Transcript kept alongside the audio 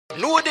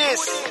Know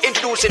this.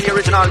 Introducing the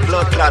original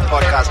Blood Clot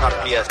podcast, not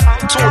players.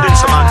 Soothing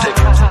Semantic.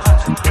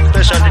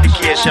 Special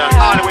dedication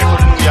all the way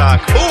from New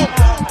York. Boom.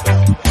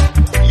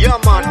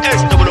 Yeah, man.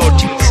 SWOT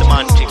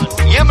Semantic.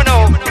 Yeah, me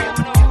know.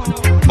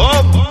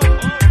 Boom.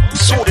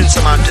 Soothing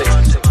Semantic.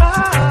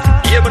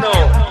 Yeah, me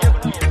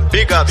know.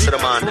 Big ups to the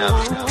man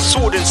now.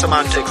 Soothing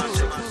Semantic.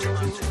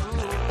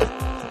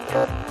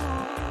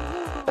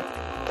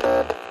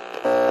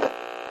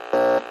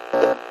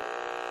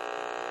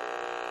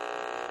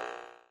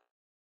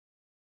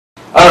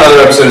 On another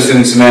episode of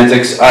Soothing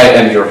Semantics, I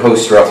am your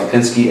host, Ralph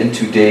Lipinski, and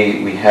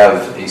today we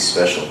have a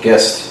special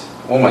guest.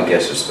 All my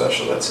guests are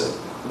special, that's it.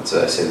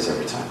 I say this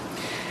every time.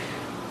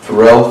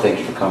 Pharrell, thank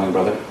you for coming,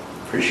 brother.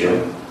 Appreciate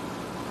it.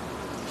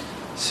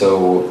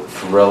 So,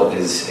 Pharrell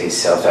is a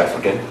South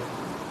African,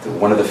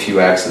 one of the few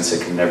accents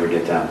that can never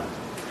get down.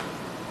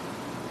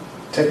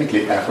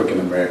 Technically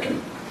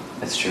African-American.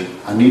 That's true.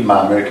 I need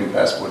my American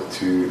passport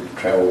to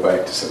travel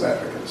back to South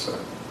Africa, so...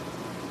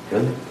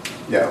 Really?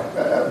 Yeah,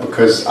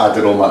 because I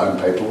did all my own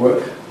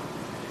paperwork.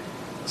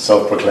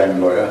 Self-proclaimed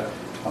lawyer.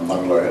 I'm not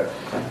a lawyer.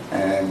 Okay.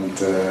 And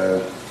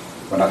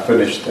when I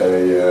finished, I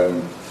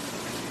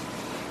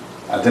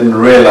didn't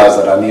realize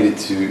that I needed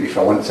to, if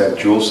I wanted to have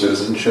dual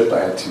citizenship, I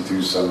had to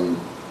do some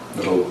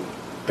little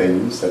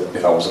things that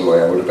if I was a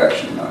lawyer I would have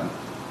actually known.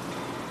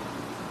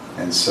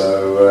 And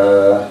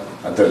so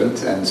I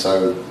didn't. And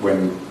so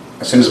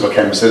as soon as I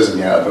became a citizen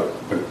here, I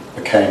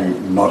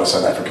became not a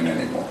South African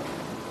anymore.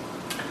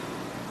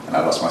 And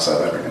I lost my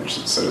South African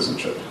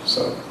citizenship.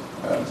 So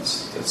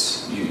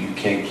you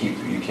can't keep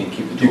the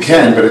you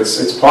can, but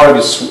it's part of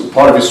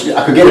your.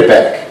 I could get it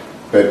back,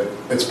 but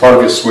it's part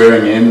of your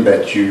swearing in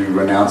that you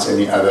renounce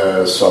any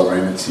other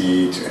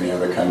sovereignty to any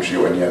other country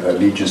or any other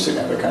allegiance to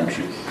any other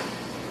country.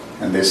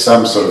 And there's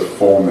some sort of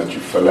form that you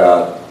fill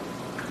out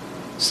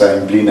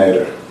saying "bli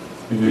neder,"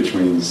 which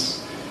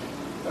means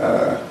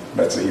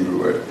that's a Hebrew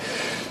word.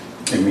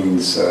 It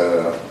means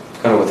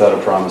kind of without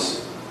a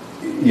promise.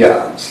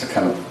 Yeah, it's the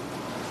kind of.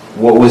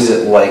 What was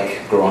it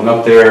like growing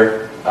up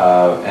there,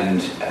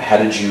 and how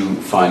did you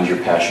find your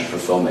passion for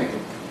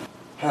filmmaking?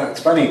 It's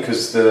funny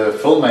because the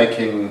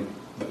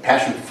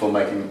passion for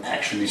filmmaking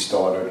actually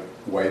started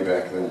way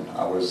back then.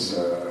 I was,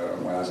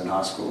 when I was in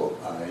high school,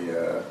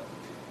 I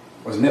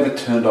was never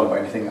turned on by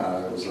anything.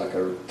 I was like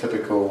a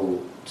typical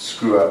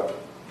screw-up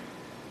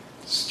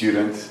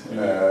student,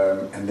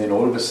 and then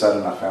all of a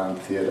sudden I found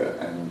theatre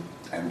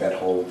and that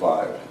whole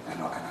vibe,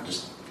 and I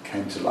just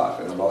came to life.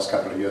 In the last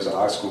couple of years of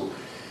high school,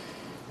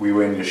 we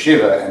were in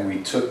Yeshiva, and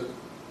we took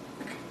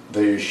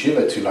the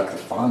Yeshiva to like the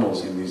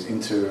finals in these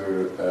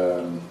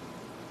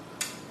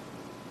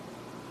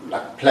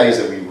like plays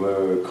that we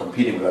were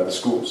competing with other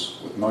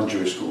schools, with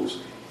non-Jewish schools,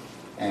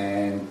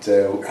 and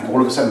all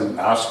of a sudden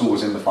our school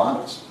was in the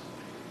finals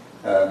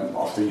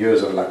after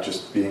years of like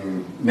just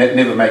being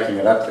never making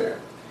it up there.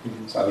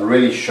 Mm-hmm. So I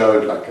really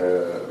showed like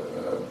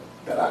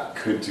that I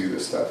could do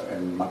this stuff,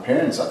 and my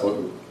parents I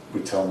thought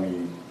would tell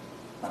me.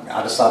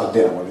 I decided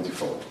then I wanted to do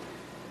film.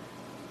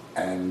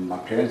 And my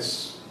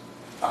parents,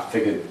 I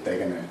figured they're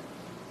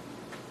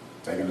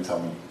gonna tell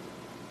me,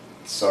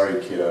 sorry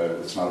kiddo,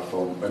 it's not a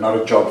film, not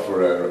a job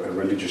for a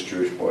religious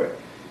Jewish boy.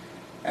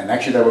 And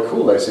actually they were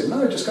cool. They said,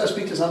 no, just go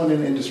speak to someone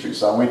in the industry.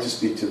 So I went to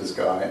speak to this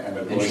guy, and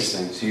it was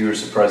interesting. So you were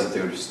surprised that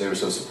they were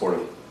so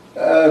supportive.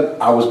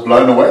 I was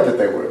blown away that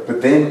they were.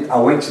 But then I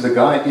went to the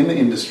guy in the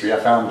industry. I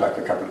found like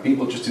a couple of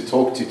people just to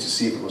talk to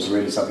see if it was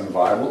really something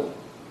viable.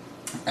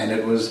 And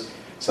it was,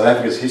 South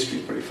Africa's history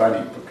is pretty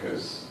funny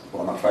because,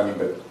 well, not funny,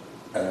 but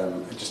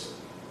just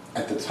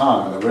at the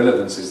time, and the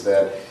relevance is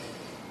that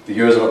the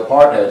years of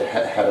apartheid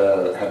had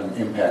an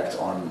impact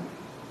on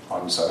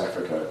South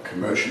Africa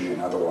commercially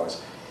and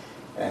otherwise.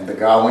 And the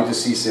guy I went to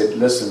see said,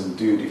 "Listen,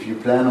 dude, if you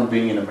plan on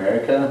being in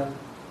America,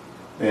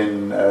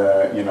 then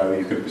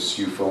you could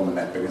pursue film and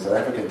that. But in South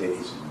Africa, there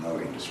is no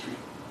industry."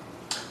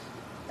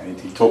 And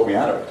he talked me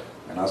out of it.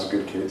 And I was a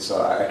good kid,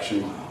 so I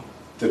actually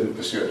didn't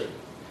pursue it.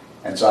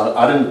 And so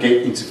I didn't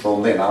get into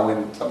film then. I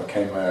went to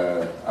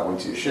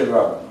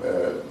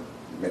Yeshiva.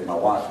 Met my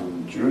wife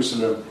in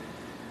Jerusalem,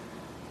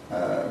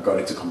 got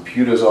into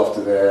computers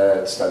after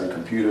that, studied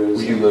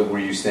computers. Were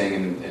you staying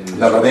in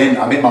No, but then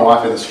I met my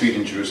wife in the street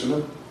in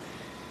Jerusalem,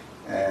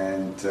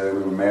 and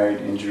we were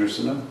married in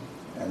Jerusalem,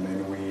 and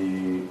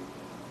then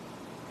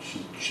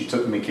she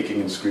took me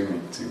kicking and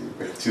screaming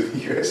to the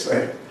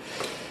USA.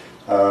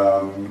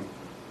 And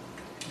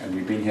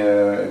we've been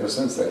here ever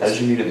since that. How did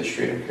you meet in the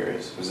street, I'm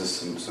curious? Was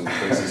this some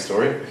crazy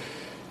story?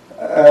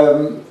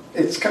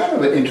 It's kind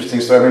of an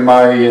interesting story. I mean,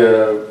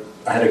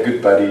 I had a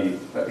good buddy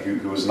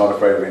who was not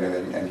afraid of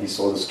anything, and he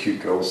saw this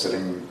cute girl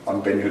sitting on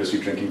Ben Huda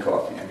Street drinking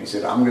coffee, and he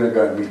said, "I'm going to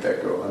go and meet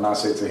that girl." And I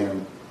said to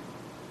him,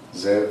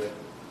 "Zev,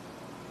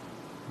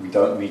 we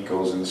don't meet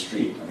girls in the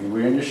street. I mean,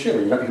 we're in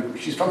Yeshiva.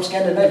 She's from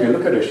Scandinavia.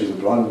 Look at her. She's a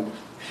blonde,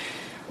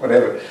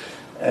 whatever,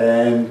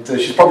 and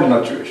she's probably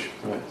not Jewish."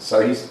 Right.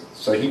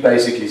 So he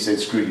basically said,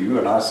 "Screw you,"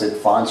 and I said,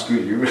 "Fine, screw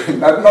you."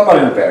 not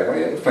in a bad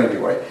way, in a friendly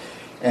way,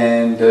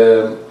 and.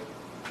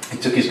 He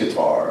took his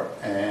guitar,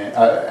 and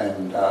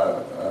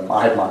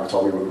I had my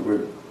guitar.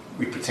 We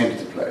we pretended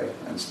to play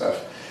and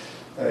stuff.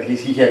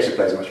 He actually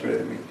plays much better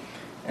than me.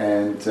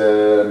 And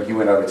he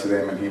went over to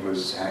them, and he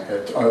was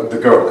the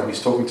girl, and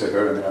he's talking to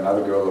her, and then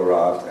another girl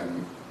arrived,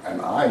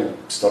 and I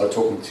started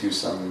talking to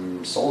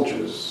some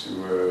soldiers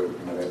who were,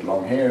 they had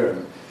long hair,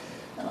 and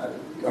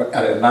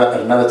at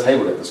another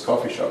table at this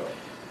coffee shop.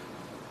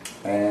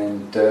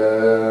 And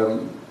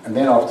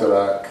then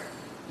after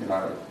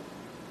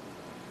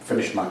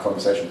finished my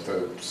conversation with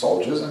the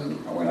soldiers, and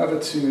I went over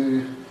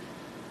to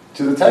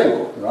the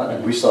table, right,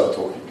 and we started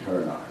talking,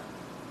 her and I.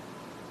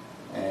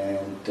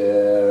 And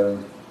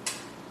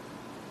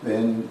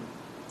then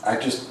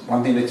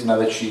one thing led to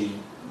another.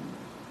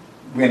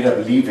 We ended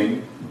up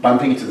leaving,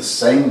 bumping into the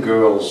same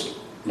girls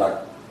like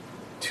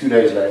 2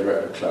 days later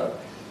at a club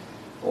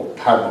or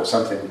pub or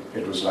something.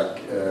 It was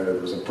like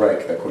it was a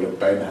break. They call it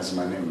Bein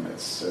Hazmanim.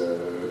 It's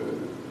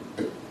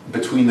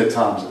between the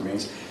times. It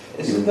means.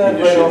 Isn't that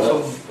right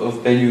off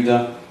of Ben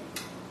Yehuda?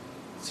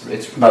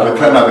 It's no, the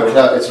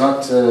club. It's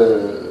not.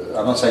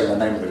 I'm not saying the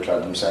name of the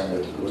club. I'm saying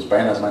that it was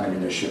Bein Hazmanim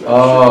in Yeshiva.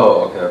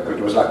 Oh, okay.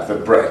 It was like the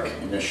break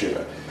in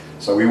Yeshiva.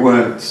 So we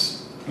weren't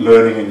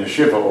learning in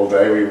Yeshiva all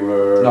day. We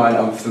were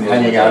I'm familiar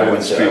hanging out in the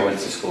I street. went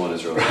to school in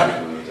Israel.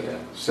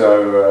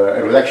 So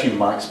it was actually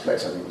Mike's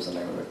place. I think was the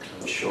name of the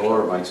club.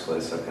 Sure, Mike's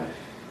place. Okay.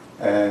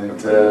 And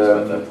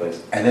about that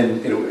place. And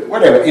then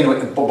whatever. Anyway,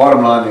 the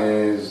bottom line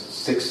is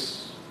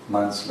 6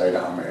 months later,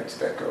 I'm married to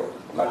that girl.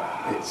 Like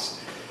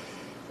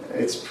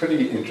it's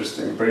pretty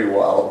interesting, pretty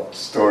wild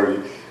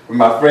story.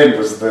 My friend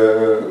was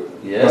the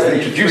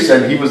introducer,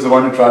 and he was the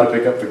one who tried to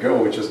pick up the girl,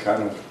 which is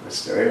kind of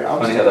hysterical.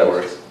 Funny how that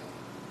works.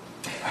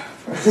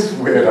 It's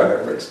weird how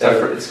that works.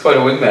 It's quite a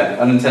wingman,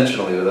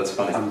 unintentionally, but that's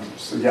funny.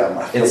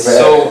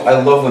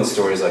 I love when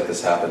stories like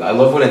this happen. I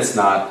love when it's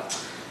not.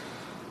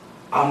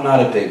 I'm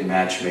not a big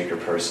matchmaker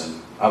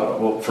person.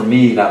 Well, for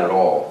me, not at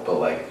all. But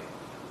like,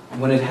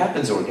 when it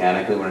happens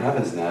organically, when it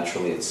happens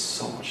naturally, it's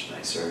so much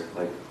nicer.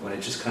 Like when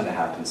it just kind of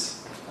happens.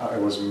 It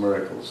was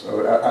miracles.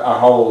 A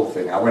whole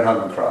thing. I went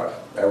home and cried.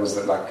 That was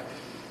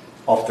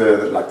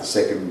after the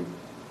second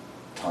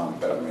time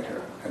that I met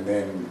her, and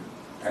then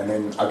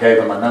I gave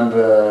her my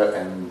number,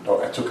 and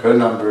I took her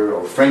number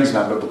or friend's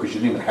number because you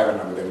didn't even have a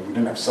number then. We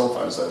didn't have cell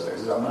phones those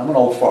days. I'm an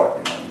old fart.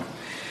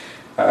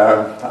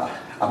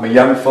 I'm a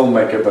young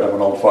filmmaker, but I'm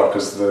an old fart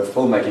because the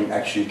filmmaking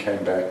actually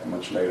came back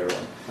much later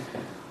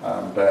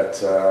on. But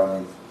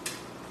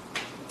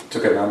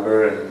took her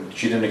number, and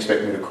she didn't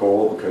expect me to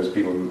call because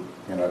people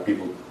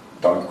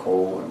don't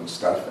call and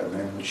stuff. And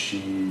then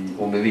she...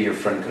 Well, maybe your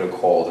friend could have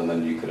called, and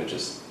then you could have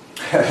just...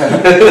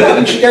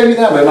 And she gave me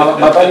that, but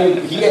my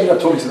buddy, he ended up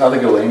talking to the other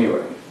girl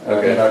anyway.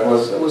 Okay. It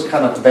was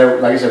kind of,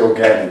 like I said,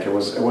 organic. It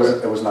was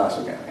nice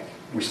organic.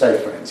 We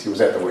stayed friends. He was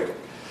at the wedding.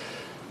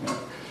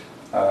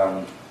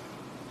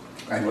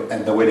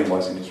 And the wedding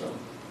was in Israel.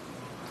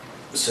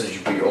 So did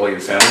you bring all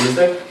your family was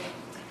there?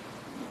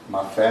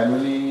 My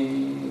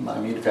family, my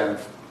immediate family,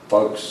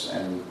 folks,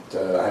 and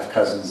I have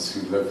cousins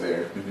who live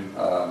there.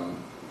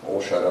 All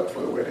showed up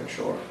for the wedding.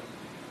 Sure,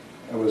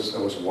 it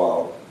was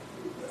wild.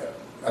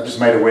 I just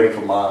made a wedding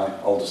for my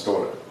oldest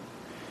daughter.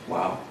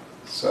 Wow.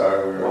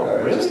 So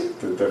really? just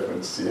the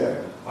difference, yeah.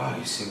 Wow,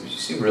 you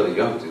seem really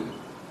young, dude.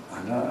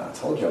 I know. I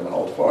told you I'm an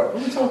old fart.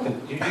 What are we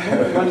talking? You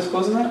mind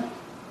disclosing that?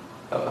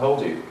 How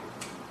old are you?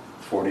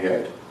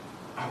 48.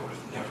 I would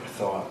have never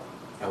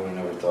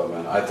thought,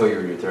 man. I thought you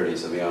were in your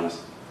 30s, to be honest.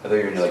 I thought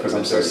you were in like because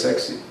I'm so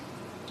sexy.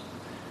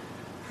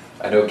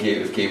 I know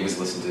if Gabe was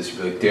listening to this, he'd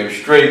be like, damn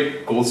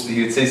straight, Goldsmith.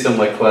 He'd say something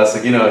like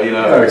classic, you know.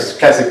 No, it's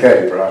classic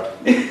Gabe, bro.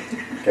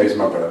 Gabe's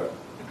my brother.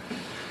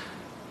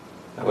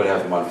 I would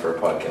have him on for a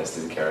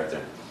podcast in character.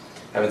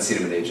 I haven't seen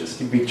him in ages.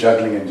 He'd be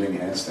juggling and doing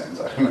handstands,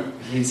 I don't know.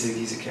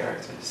 He's a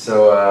character.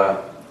 So,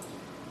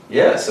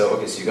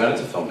 so you got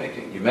into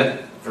filmmaking. You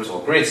met, first of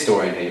all, great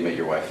story on how you met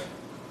your wife.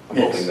 I'm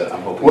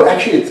hoping. Well,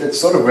 actually,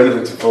 it's sort of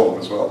relevant to film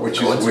as well, which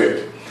is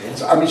weird. Yeah.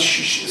 So, I mean,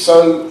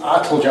 so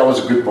I told you I was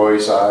a good boy,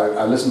 so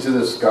I listened to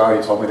this guy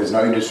who told me there's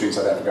no industry in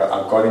South Africa.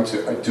 I got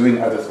into doing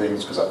other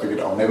things because I figured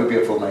I'll never be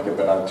a filmmaker,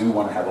 but I do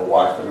want to have a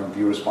wife and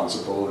be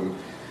responsible and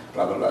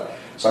blah, blah, blah.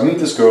 So I meet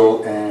this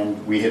girl,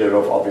 and we hit it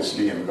off,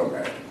 obviously, and we got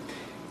married.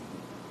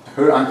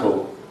 Her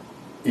uncle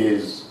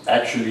is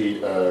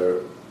actually a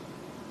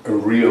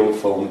real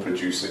film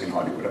producer in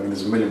Hollywood. I mean,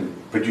 there's a million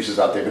producers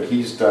out there, but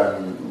he's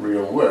done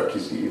real work.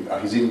 He's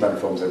even done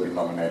films that have been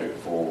nominated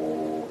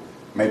for,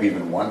 maybe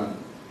even won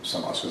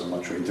some Oscars, I'm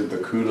not sure. He did The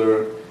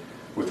Cooler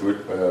with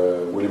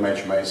William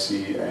H.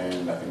 Macy,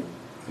 and I think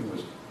it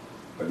was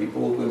Billy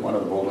Baldwin, one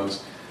of the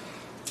Baldwins.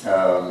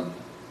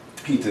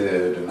 He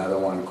did another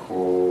one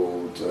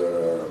called,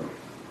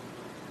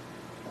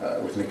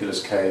 with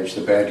Nicolas Cage,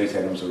 The Bad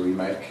Lieutenant, was a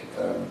remake.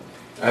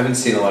 I haven't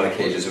seen a lot of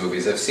Cage's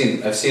movies. I've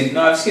seen a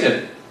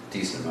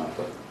decent amount,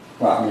 but...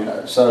 Well, I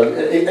mean, so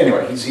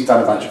anyway, he's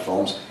done a bunch of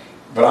films,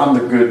 but I'm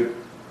the good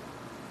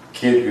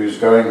kid who's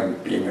going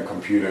and being a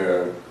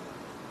computer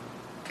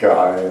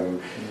guy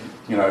and,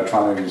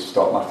 trying to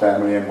start my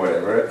family and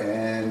whatever,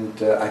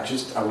 and I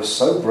was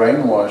so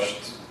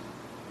brainwashed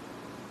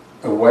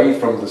away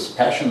from this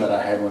passion that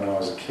I had when I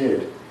was a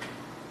kid,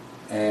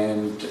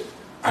 and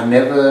I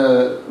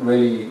never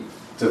really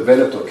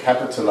developed or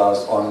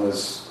capitalized on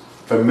this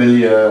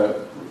familiar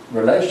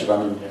relationship.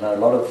 I mean, a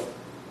lot of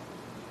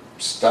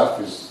stuff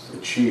is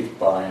achieved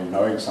by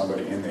knowing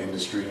somebody in the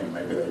industry, and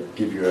maybe they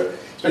give you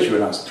especially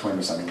when I was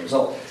 20-something years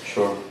old.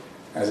 Sure.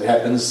 As it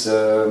happens,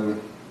 10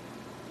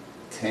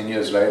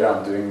 years later,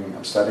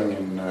 I'm studying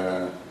in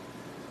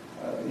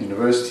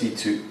university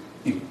to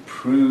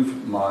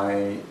improve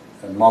my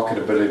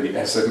marketability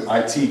as an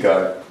IT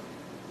guy,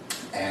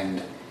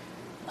 and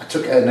I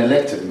took an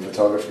elective in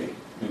photography.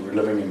 We were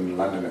living in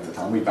London at the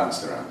time. We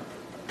bounced around,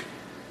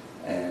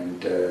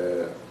 and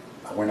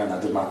I went and I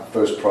did my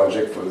first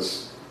project for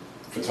this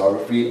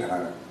photography, and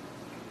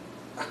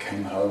I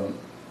came home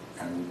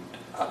and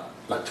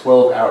like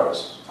 12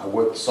 hours. I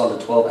worked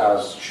solid 12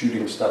 hours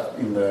shooting stuff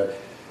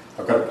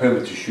I got a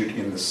permit to shoot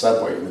in the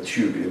subway, in the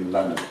tube in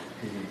London.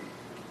 Mm-hmm.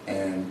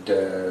 And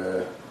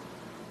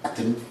I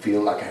didn't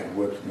feel like I had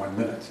worked 1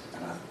 minute.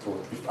 And I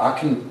thought, if I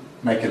can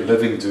make a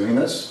living doing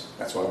this,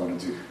 that's what I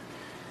want to do.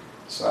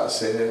 So I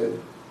said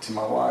to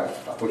my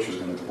wife, I thought she was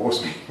going to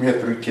divorce me. We had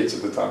 3 kids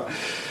at the time.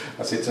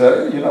 I said to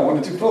her, I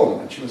want to do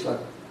film. And she was like,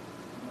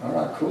 all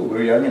right, cool,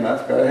 we're young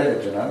enough, go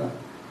ahead,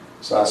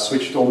 So I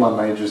switched all my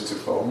majors to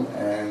film,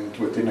 and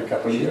within a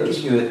couple of years...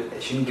 She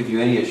didn't give you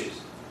any issues?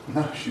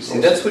 No, she's See,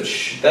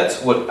 awesome.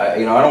 That's what I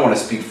don't want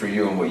to speak for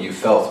you and what you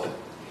felt, but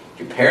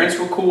your parents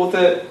were cool with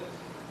it,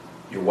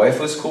 your wife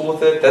was cool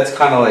with it. That's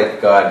kind of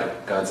like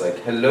God's like,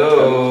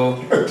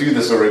 hello. Do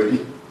this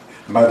already,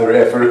 mother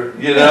effer.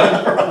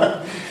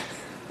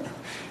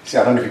 See,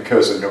 I don't know if you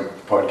curse on your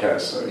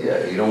podcast. So.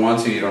 Yeah, you don't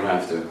want to, you don't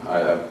have to.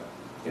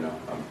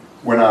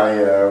 When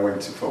I went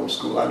to film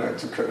school, I learned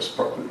to curse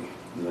properly.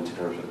 You went to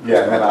curse?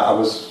 Yeah, and then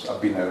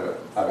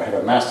I had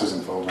a master's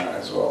in film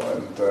as well,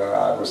 and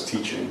I was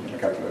teaching in a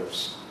couple of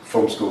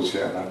film schools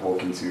here, and I'd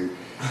walk into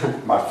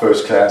my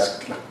first class,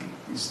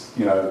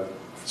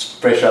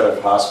 fresh out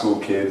of high school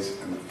kids,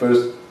 and the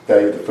first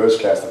day, the first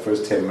class, the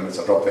first 10 minutes,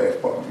 I dropped the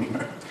F-bomb,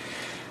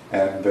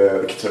 and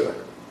the kids are like...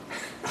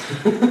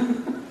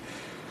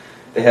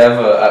 They have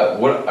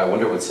I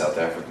wonder what South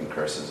African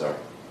curses are.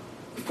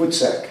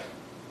 Footsack.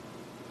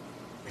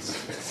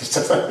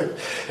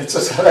 It's a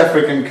South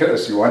African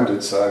curse. You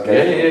wondered, so I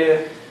gave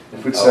it.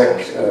 Footsack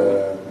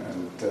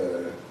and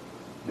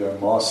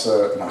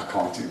Masa. No, I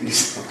can't do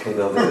these. Okay,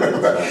 they'll do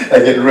that.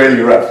 They get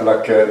really rough.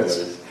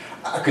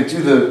 I could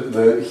do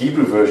the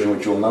Hebrew version,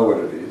 which you'll know what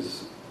it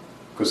is,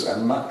 because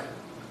Amak.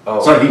 Oh,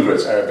 it's not Hebrew.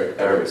 It's Arabic.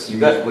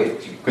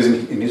 Because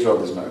in Israel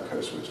there's no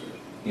curse words.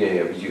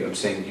 Yeah. But I'm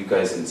saying you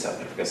guys in South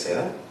Africa say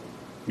that.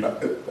 No.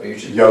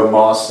 Yo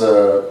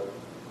Masa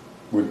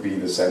would be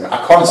the same.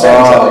 I can't say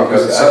it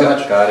because it's so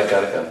much. Got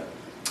it.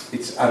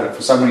 It's, I don't know,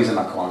 for some reason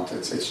I can't.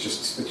 It's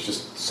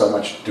just so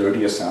much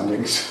dirtier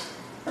soundings.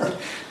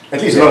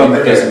 At least not on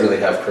the doesn't really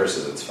have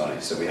curses. It's funny,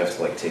 so we have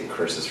to take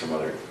curses from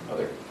other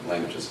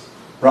languages.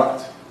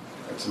 Right.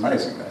 It's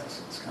amazing.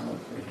 It's kind of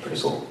pretty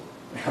cool.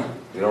 Yeah.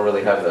 We don't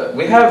really have that.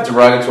 We have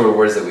derogatory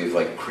words that we've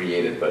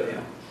created, but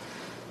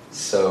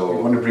So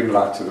we want to bring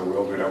light to the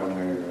world. We don't want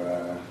to.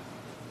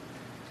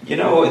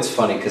 It's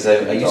funny because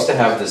I used to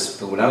have this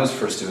when I was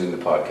first doing the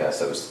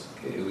podcast.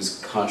 It was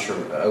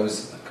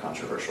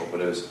controversial,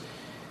 but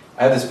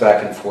I had this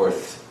back and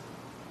forth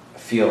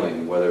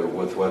feeling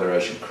whether I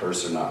should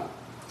curse or not.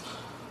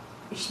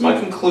 Just my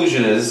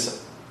conclusion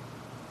is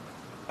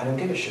I don't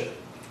give a shit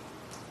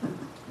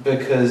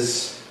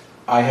because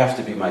I have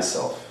to be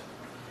myself.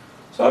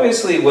 So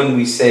obviously when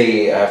we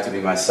say I have to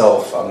be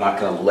myself, I'm not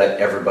going to let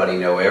everybody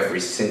know every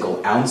single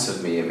ounce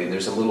of me. I mean,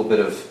 there's a little bit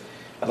of,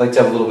 I'd like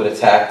to have a little bit of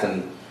tact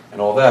and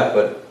all that,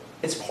 but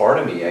it's part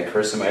of me. I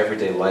curse in my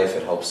everyday life.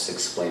 It helps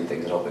explain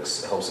things. It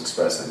helps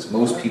express things.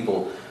 Most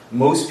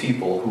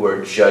people who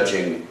are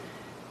judging,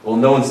 well,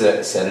 no one's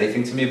said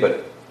anything to me,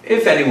 but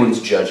if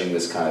anyone's judging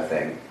this kind of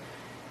thing,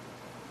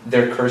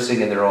 they're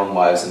cursing in their own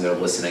lives and they're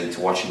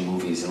watching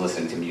movies and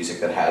listening to music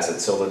that has it.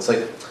 So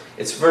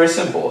it's very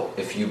simple.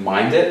 If you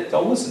mind it,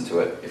 don't listen to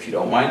it. If you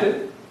don't mind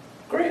it,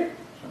 great.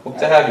 Hope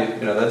to have you.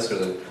 That's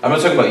sort of. I'm not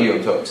talking about you.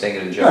 I'm saying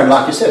it in general. No,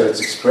 like you said, it's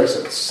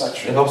expressive.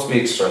 It helps me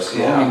express.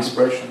 Yeah.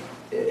 Expression.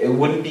 It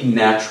wouldn't be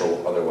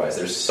natural otherwise.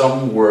 There's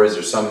some words,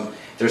 there's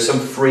some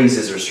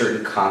phrases or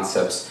certain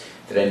concepts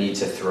that I need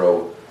to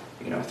throw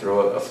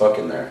a fuck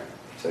in there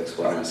to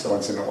explain myself.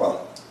 Once in a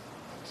while.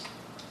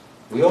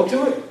 We all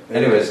do it.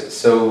 Anyways,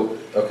 so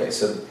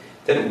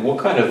then what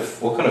kind of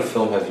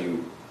film have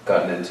you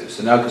gotten into?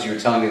 So now, because you were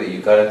telling me that you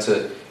got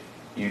into.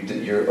 You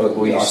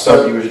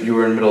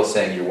were in the middle of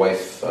saying your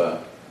wife.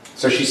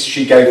 So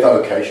she gave the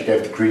okay. She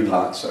gave the green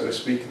light, so to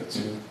speak. That's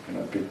a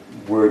big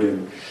word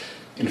in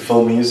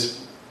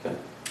filmies. Okay.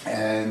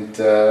 And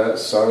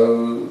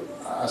so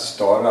I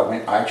started.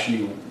 I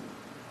actually,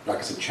 like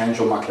I said,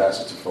 changed all my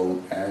classes to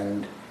film,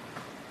 and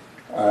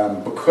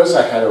because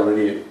I had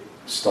already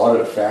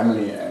started a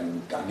family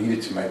and I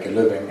needed to make a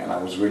living, and I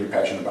was really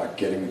passionate about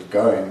getting it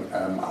going.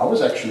 I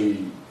was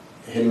actually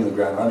hitting the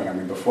ground running. I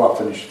mean, before I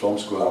finished film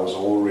school, I was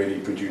already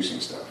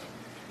producing stuff.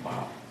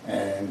 Wow.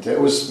 And it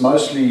was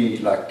mostly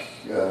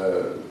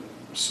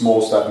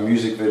small stuff,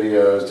 music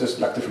videos, just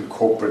different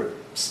corporate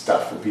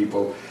stuff for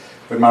people.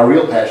 But my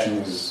real passion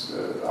is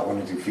I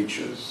want to do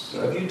features.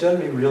 Have you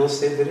done a real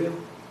estate video?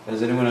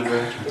 Has anyone ever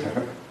asked you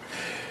that?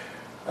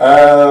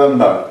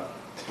 No.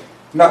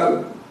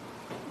 No.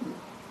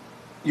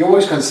 You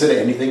always consider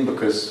anything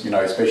because,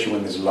 especially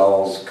when there's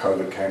lulls,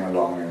 COVID came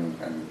along and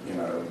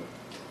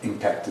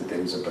impacted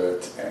things a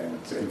bit. And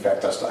in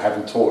fact, I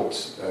haven't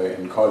taught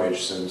in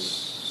college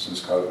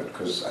since COVID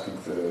because I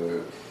think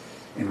the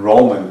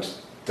enrollment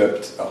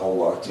dipped a whole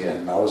lot. Yeah.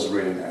 And I was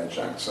really an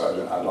adjunct,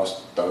 so I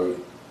lost those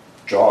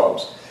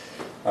jobs.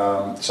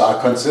 So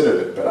I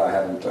considered it, but I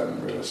haven't done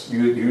real estate.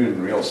 You're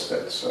in real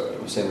estate, so...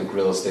 I'm saying like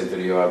real estate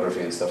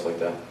videography and stuff like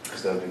that,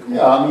 because that would be cool.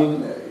 Yeah, I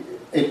mean,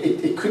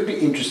 it could be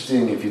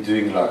interesting if you're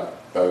doing like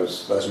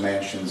those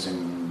mansions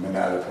in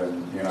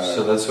Manalapan,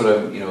 So that's what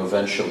I'm,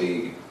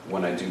 eventually,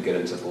 when I do get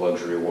into the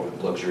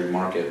luxury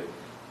market,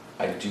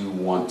 I do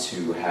want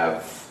to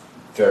have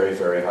very,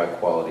 very high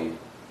quality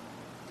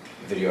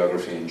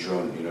videography and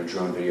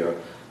drone video.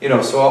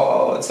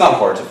 So it's not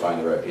hard to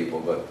find the right people,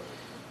 but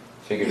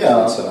figured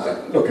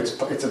something. Look,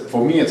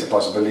 for me it's a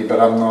possibility, but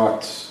I'm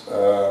not.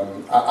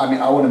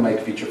 I want to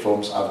make feature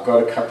films. I've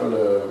got a couple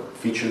of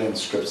feature-length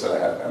scripts that I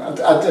have, and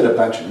I did a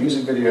bunch of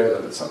music videos.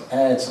 I did some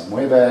ads, some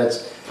web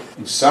ads.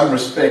 In some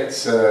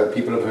respects,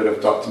 people have heard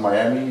of Dr.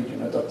 Miami. Do you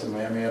know Dr.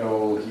 Miami at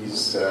all?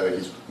 He's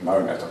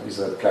known as he's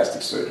a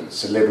plastic surgeon,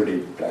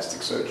 celebrity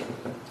plastic surgeon.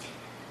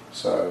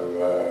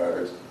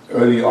 So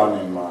early on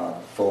in my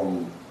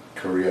film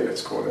career,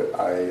 let's call it,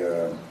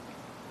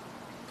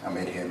 I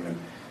met him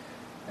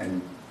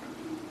and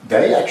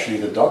they actually,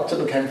 the doctor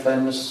became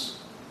famous.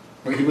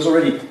 Well, he was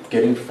already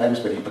getting famous,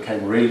 but he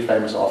became really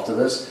famous after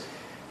this.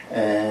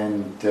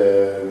 And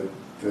the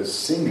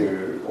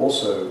singer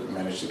also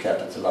managed to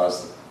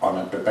capitalize on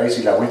it. But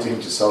basically, I went to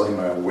him to sell him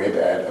a web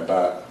ad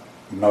about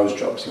nose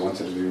jobs. He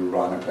wanted to do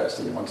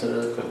rhinoplasty. He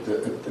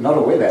wanted not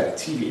a web ad, a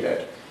TV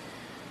ad.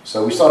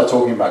 So we started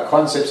talking about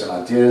concepts and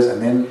ideas,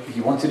 and then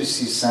he wanted to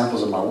see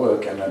samples of my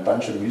work, and a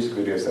bunch of music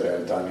videos that I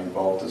had done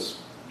involved this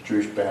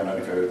Jewish band. I don't know if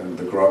you've heard of them,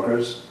 the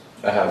Groggers.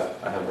 I have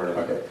heard of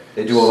them. Okay.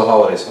 They do all the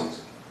holiday songs.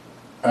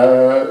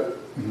 No.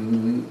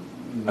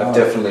 I've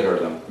definitely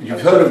heard of them.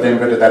 You've heard of them,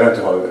 but they don't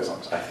do holiday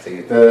songs. I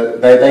think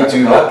they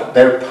do like,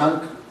 they're a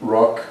punk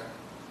rock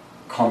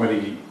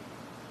comedy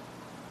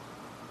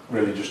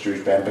religious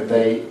Jewish band, but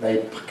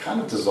they kind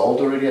of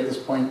dissolved already at this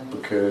point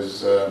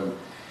because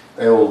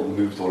they all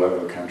moved all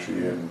over the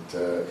country and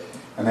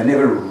they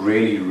never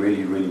really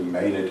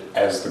made it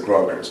as the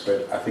Groggers.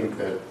 But I think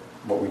that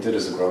what we did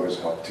as the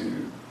Groggers helped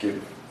to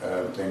give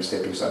them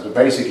stepping stones. But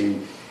basically,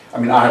 I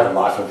mean, I have a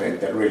life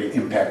event that really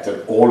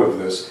impacted all of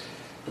this,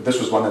 but this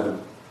was one of the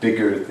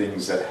bigger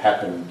things that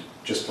happened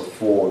just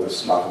before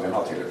this life event.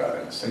 I'll tell you about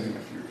it in a second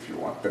if you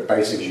want. But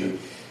basically,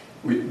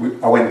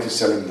 I went to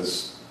sell him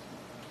this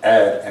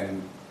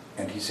ad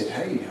and he said,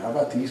 "Hey, how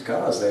about these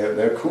guys?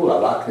 They're cool. I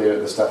like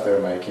the stuff they're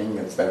making.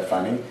 They're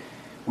funny.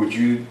 Would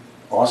you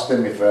ask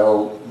them if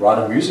they'll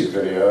write a music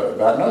video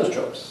about nose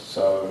jobs?"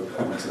 So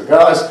I went to the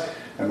guys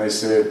and they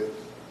said,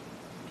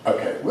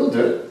 "Okay, we'll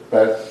do it,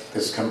 but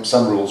there's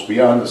some rules.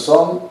 We own the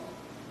song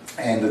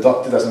and the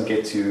doctor doesn't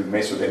get to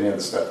mess with any of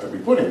the stuff that we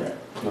put in there."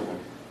 Okay.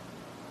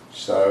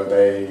 So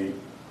they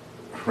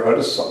wrote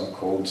a song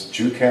called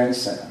Jucan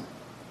Sam,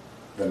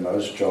 the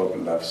Nose Job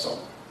Love Song.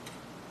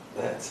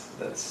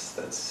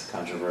 That's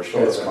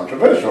controversial. It's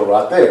controversial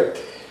right there.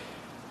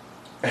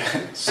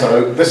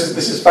 So this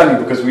is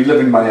funny because we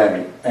live in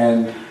Miami,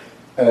 and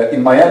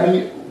in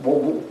Miami,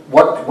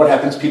 what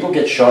happens? People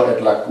get shot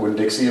at like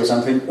Winn-Dixie or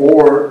something,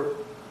 or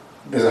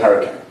there's a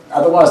hurricane.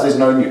 Otherwise, there's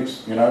no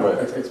news. Right.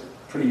 It's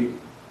pretty,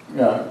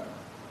 not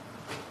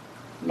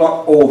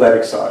all that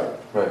exciting.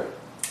 Right.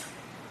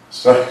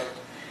 So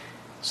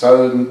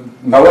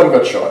no one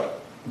got shot.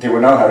 There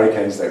were no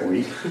hurricanes that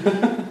week,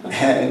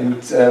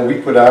 and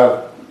we put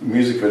our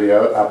music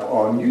video up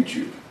on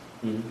YouTube.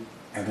 Mm-hmm.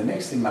 And the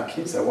next thing, my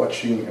kids are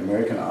watching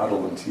American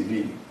Idol on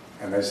TV,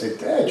 and they said,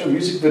 "Dad, your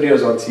music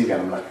video's on TV."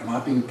 And I'm like, "Am I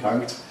being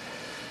punked?"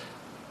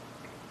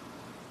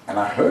 And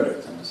I heard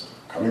it, and it's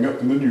coming up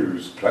in the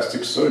news: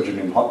 plastic surgeon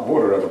in hot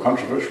water over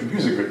controversial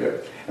music video.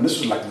 And this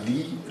was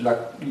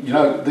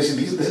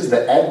this is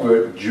the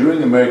advert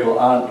during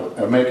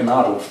American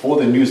Idol for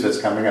the news that's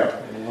coming up.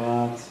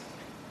 What?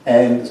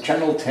 And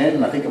Channel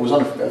 10, I think it was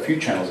on a few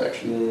channels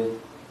actually.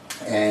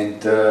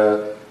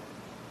 Yeah.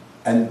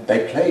 And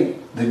they played,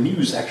 the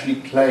news actually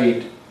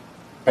played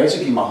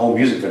basically my whole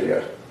music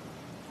video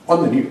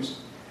on the news.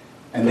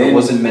 And then, it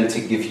wasn't meant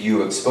to give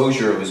you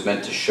exposure, it was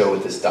meant to show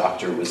what this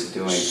doctor was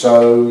doing.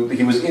 So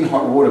he was in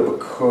hot water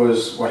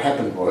because what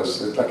happened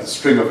was like a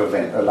string of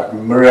events, like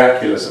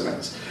miraculous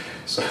events.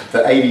 So the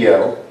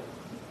ADL,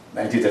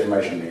 the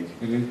Anti-Defamation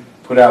League,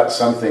 put out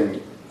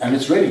something, and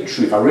it's really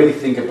true. If I really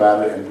think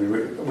about it,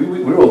 and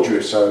we're all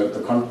Jewish, so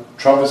the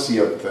controversy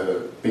of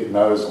the big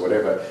nose or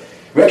whatever,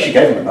 we actually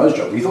gave him a nose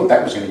job. We thought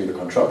that was going to be the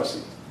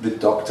controversy. The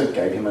doctor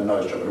gave him a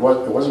nose job. It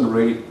wasn't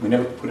really, we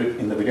never put it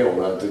in the video,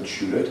 although I did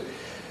shoot it.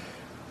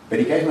 But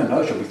he gave him a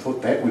nose job. We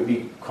thought that would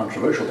be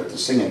controversial, that the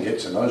singer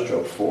gets a nose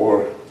job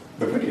for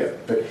the video.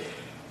 But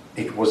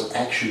it was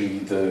actually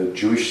the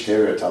Jewish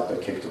stereotype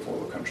that kicked off all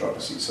the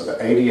controversy. So the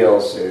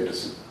ADL said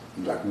it's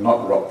like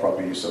not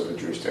proper use of the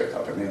Jewish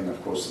stereotype, and then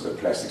of course the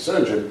plastic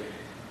surgeon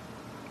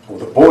or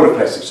the board of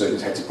plastic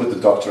surgeons had to put the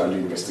doctor under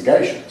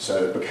investigation.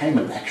 So it became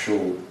an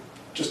actual,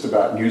 just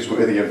about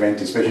newsworthy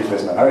event, especially if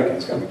there's no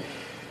hurricanes coming.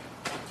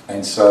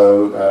 And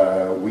so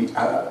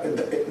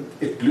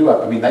it blew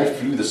up. I mean, they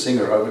flew the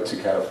singer over to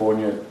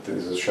California.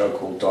 There's a show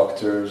called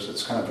Doctors.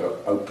 It's kind of an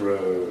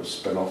Oprah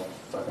spin-off,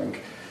 I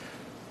think,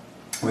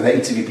 where they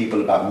interview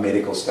people about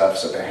medical stuff.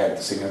 So they had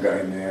the singer go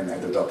in there and they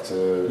had the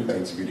doctor. They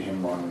interviewed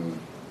him on,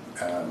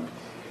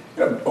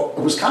 it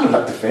was kind of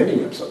like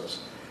defending themselves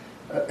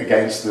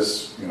against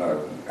this,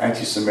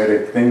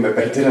 anti-Semitic thing that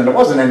they did. And it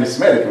wasn't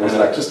anti-Semitic. It was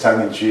like just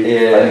tongue-in-cheek.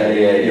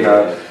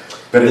 Yeah.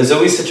 But there's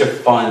always such a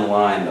fine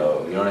line,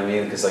 though, you know what I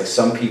mean? Because like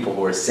some people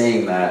who are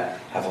saying that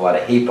have a lot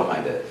of hate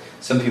behind it.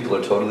 Some people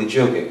are totally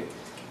joking.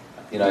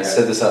 I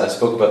said this, I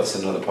spoke about this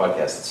in another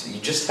podcast.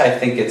 I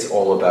think it's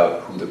all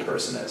about who the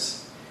person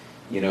is.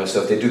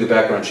 So if they do the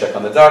background check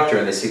on the doctor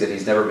and they see that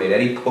he's never made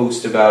any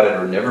post about it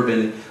or never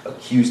been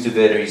accused of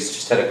it or he's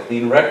just had a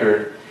clean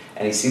record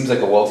and he seems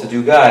like a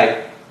well-to-do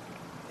guy,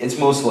 it's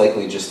most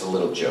likely just a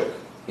little joke,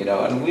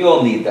 and we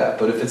all need that.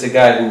 But if it's a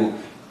guy who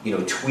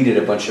tweeted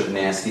a bunch of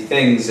nasty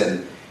things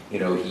and,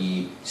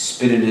 he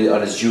spit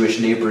on his Jewish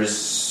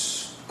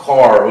neighbor's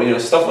car, or,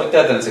 stuff like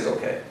that, then it's like,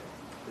 okay,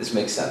 this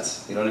makes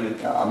sense. You know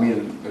what I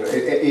mean?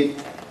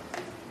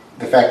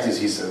 The fact is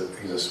he's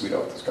a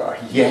sweetheart, this guy.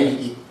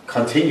 He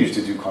continues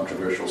to do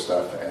controversial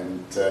stuff,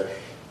 and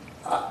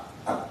I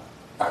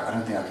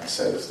don't think I can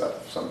say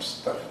some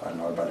stuff I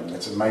know about him.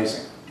 That's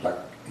amazing. Like,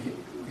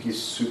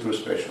 he's super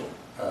special.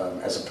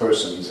 As a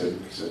person, he's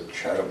a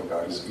charitable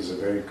guy. He's a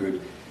very good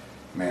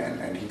man,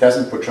 and he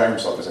doesn't portray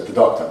himself as the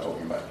doctor I'm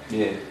talking about.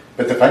 Yeah.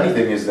 But the funny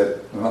thing is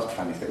that, well, not the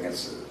funny thing,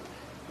 is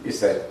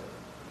that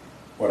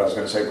what I was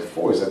going to say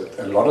before is that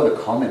a lot of the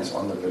comments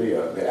on the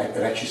video,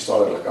 it actually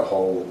started like a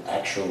whole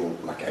actual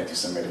like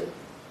anti-Semitic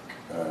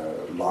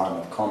line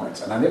of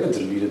comments, and I never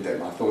deleted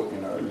them. I thought,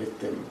 let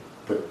them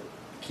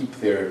keep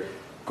their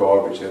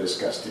garbage, their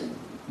disgusting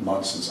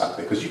nonsense up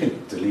there, because you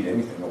can delete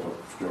anything off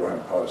of your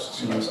own posts.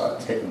 So I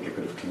technically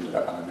could have cleaned it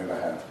up, and I never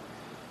have.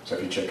 So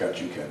if you check out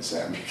UK and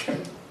Sam,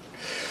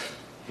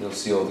 you'll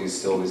see all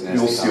these nasty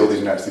comments. You'll see all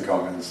these nasty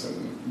comments,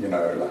 and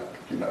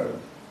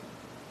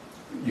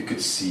you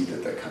could see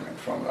that they're coming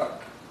from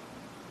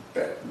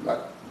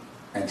like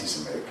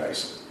anti-Semitic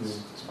places.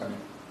 It's funny.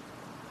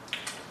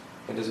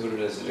 It is what it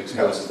is. It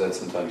exposes that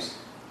sometimes.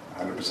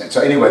 100%.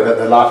 So anyway,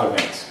 the life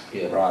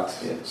event, right?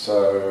 Yeah.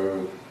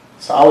 So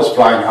I was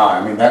flying high.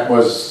 I mean, that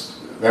was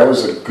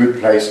a good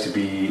place to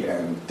be,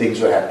 and things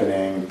were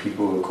happening.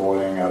 People were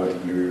calling out of the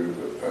blue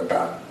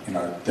about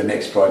the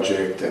next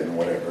project and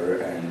whatever.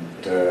 And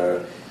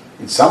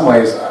in some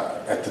ways,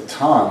 at the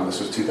time, this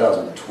was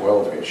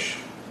 2012-ish.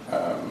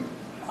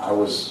 I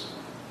was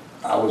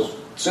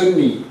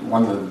certainly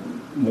one of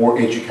the more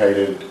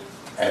educated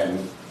and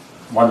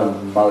one of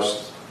the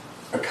most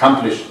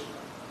accomplished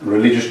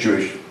religious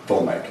Jewish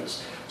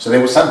filmmakers. So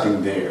there was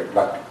something there,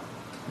 like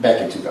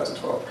back in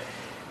 2012.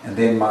 And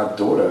then my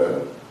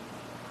daughter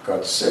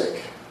got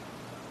sick.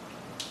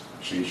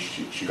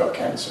 She got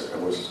cancer.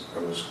 It was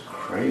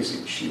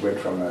crazy. She went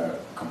from a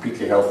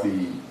completely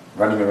healthy,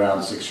 running around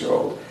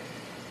 6-year-old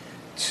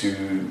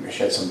to, she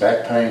had some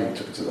back pain. We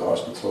took her to the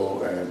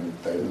hospital and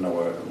they didn't know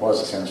what it was.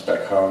 They sent us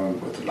back home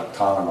with like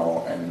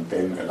Tylenol, and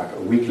then like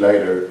a week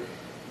later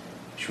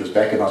she was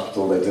back in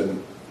hospital. They did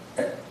an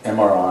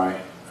MRI.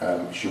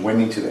 She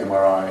went into the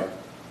MRI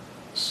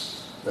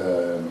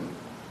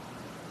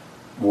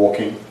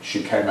walking.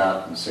 She came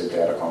out and said,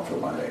 "Dad, I can't feel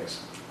my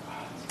legs."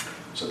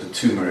 So the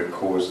tumor had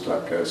caused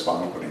like a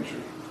spinal cord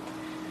injury.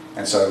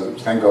 And so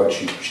thank God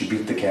she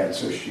beat the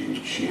cancer.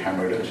 She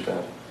hammered it.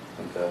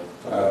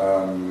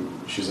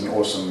 She's an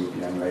awesome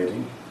young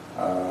lady.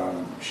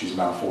 She's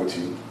now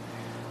 14.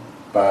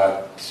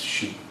 But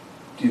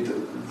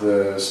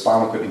the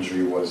spinal cord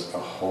injury was a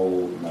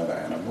whole nother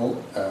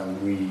animal.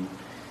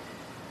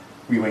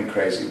 We went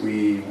crazy.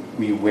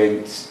 We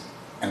went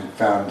and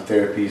found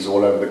therapies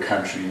all over the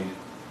country.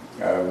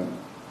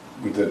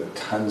 We did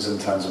tons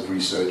and tons of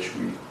research.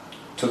 We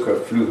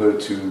flew her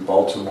to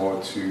Baltimore,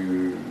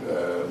 to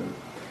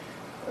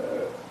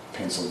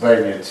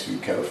Pennsylvania, to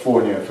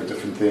California for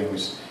different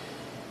things,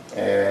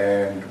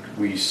 and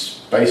we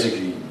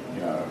basically,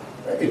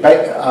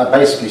 I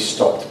basically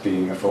stopped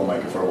being a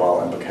filmmaker for a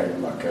while and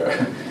became like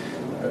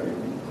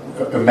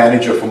a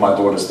manager for my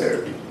daughter's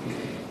therapy.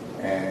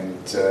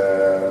 And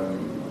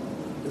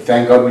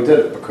thank God we did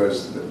it,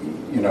 because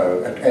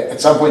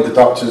at some point the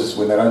doctors,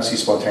 when they don't see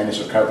spontaneous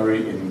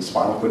recovery in the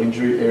spinal cord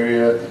injury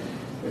area,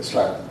 it's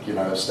like,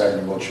 stay in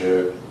your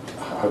wheelchair,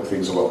 hope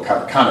things are well,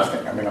 kind of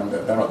thing. I mean,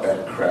 they're not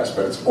that crass,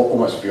 but it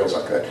almost feels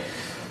like that.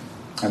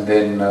 And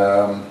then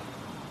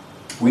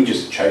we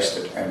just chased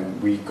it,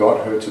 and we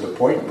got her to the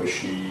point where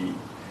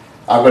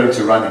I got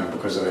into running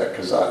because of that,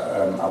 because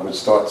I would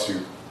start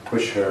to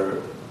push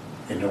her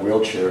in a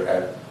wheelchair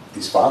at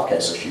these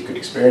 5Ks so she could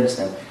experience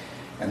them.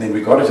 And then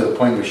we got her to the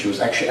point where she was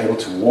actually able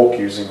to walk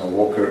using a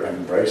walker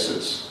and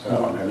braces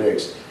on her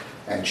legs.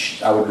 And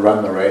I would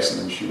run the race,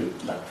 and then she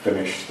would like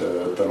finish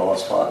the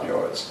last 5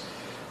 yards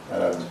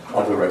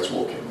of the race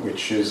walking,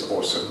 which is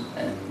awesome.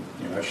 And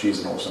you know,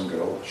 she's an awesome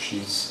girl.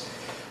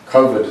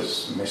 COVID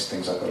has messed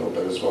things up a little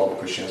bit as well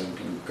because she hasn't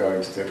been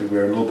going to therapy.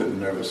 We're a little bit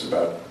nervous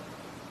about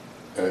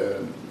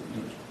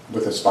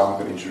with a spinal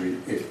cord injury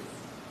if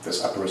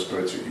this upper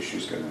respiratory issue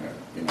is going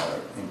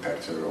to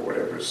impact her or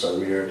whatever. So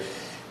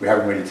we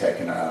haven't really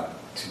taken her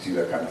out to do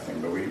that kind of thing,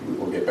 but we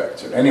will get back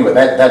to it. Anyway,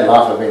 that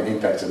life event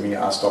impacted me.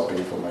 I stopped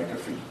being a filmmaker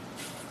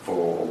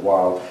for a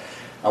while.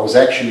 I was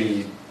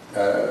actually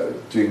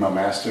doing my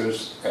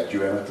master's at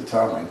UM at the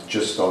time. I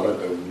just started.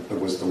 It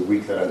was the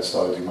week that I'd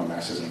started doing my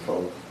master's in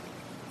film.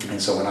 And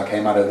so when I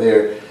came out of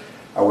there,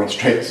 I went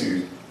straight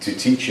to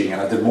teaching, and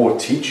I did more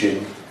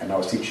teaching, and I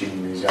was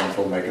teaching these young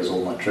filmmakers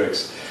all my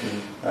tricks,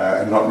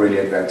 and not really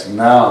advancing.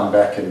 Now I'm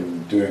back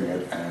and doing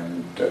it,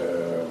 and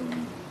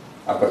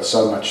I've got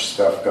so much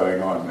stuff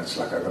going on. It's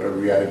like I've got a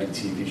reality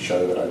TV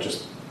show that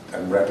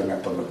I'm wrapping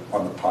up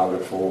on the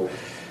pilot for.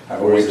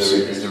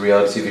 Is the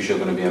reality TV show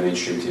going to be on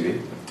mainstream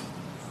TV?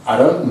 I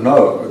don't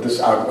know.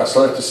 I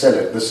started to sell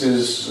it. This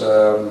is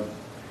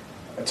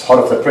it's hot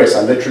off the press.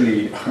 I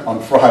literally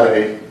on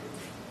Friday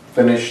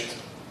finished,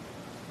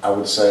 I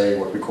would say,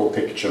 what we call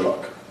picture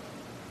lock.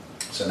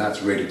 So now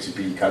it's ready to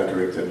be color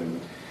corrected and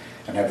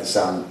have the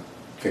sound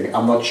thing.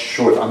 I'm not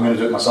sure if I'm going to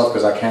do it myself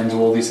because I can do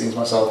all these things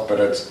myself,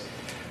 but it's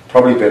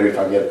probably better if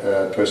I get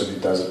a person who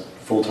does it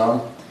full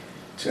time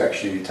to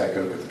actually take a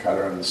look at the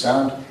color and the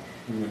sound.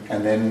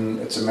 And then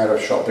it's a matter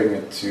of shopping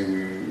it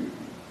to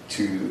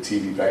the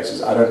TV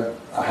places. I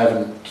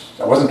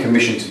wasn't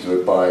commissioned to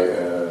do it by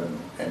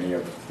any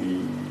of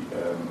the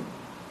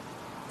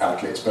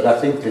outlets, but I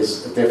think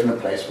there's a definite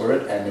place for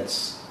it, and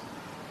it's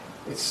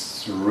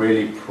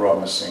really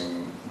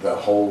promising, the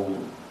whole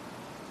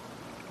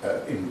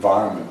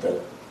environment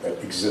that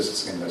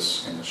exists in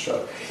this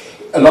show.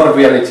 A lot of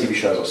reality TV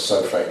shows are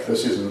so fake.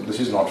 This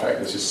is not fake.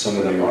 This is some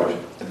of them are.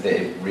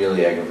 It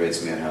really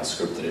aggravates me on how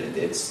scripted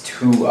it's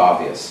too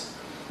obvious.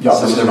 Yeah,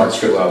 some of them are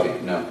too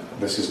obvious. No,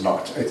 this is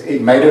not.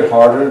 It made it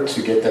harder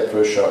to get that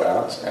first show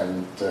out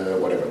and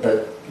whatever.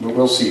 But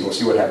we'll see. We'll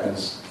see what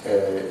happens.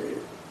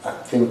 I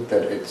think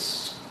that it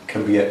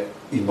can be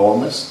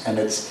enormous, and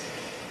it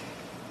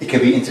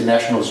can be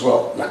international as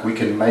well. Like we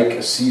can make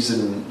a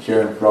season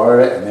here in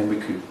Florida, and then we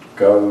could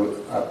go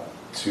up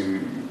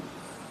to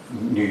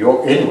New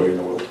York, anywhere in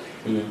the world.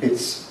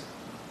 It's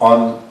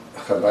on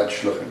Chabad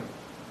Shluchim.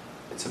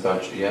 It's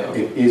about, yeah.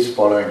 It is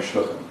following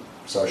Shluchim.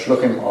 So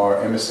Shluchim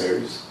are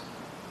emissaries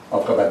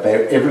of Chabad.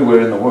 They're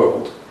everywhere in the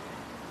world,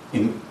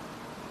 in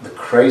the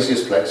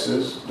craziest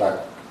places, like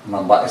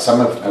Mumbai. Some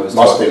of I was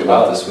talking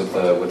about this with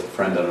a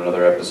friend on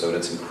another episode.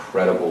 It's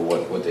incredible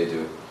what they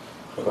do.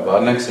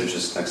 Chabadniks are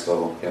just next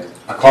level. Yeah.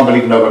 I can't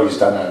believe nobody's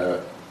done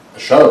a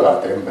show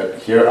about them, but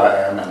here I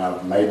am, and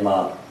I've made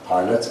my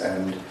pilot.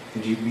 And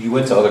you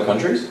went to other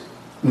countries?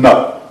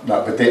 No,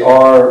 but there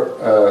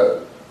are.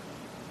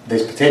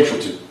 There's potential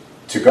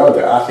to go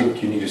there. I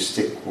think you need to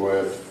stick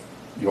with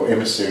your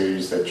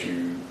emissaries that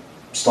you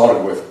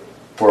started with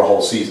for a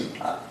whole season.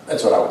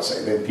 That's what I would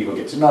say. Then people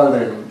get to know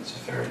them. It's a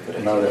very good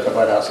idea. Know their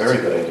Chabad house. Very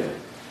good idea.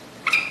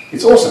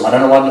 It's awesome. I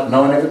don't know why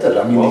no one ever did.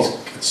 I mean,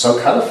 it's so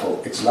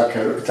colourful. It's like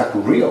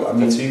real. I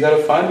mean, that's what you got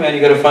to find, man.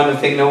 You got to find the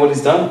thing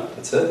nobody's done.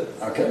 That's it.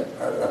 Okay.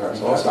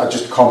 Awesome. I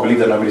just can't believe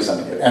that nobody's done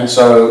it yet. And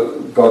so,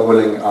 God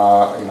willing, it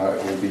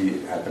will be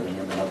happening.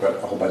 And then I've got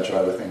a whole bunch of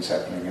other things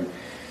happening and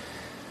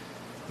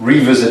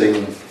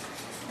revisiting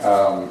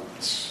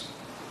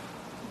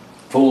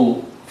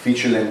full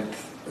feature-length,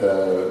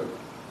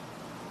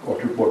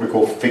 what we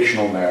call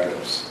fictional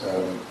narratives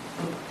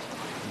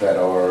that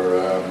are.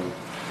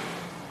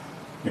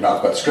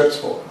 I've got scripts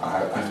for. I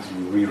have to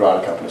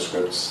rewrite a couple of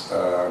scripts,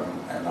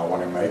 and I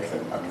want to make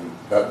them. I mean,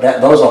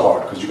 those are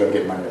hard because you've got to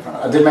get money in front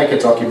of it. I did make a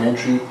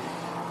documentary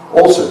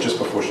also just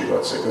before she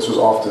got sick. This was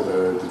after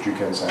the Drew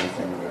Kinsane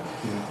thing.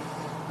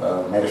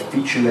 Made a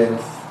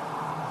feature-length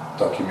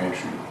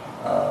documentary,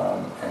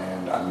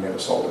 and I never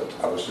sold it.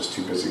 I was just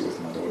too busy with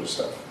my daughter's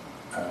stuff.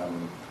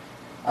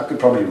 I could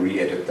probably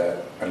re-edit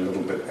that a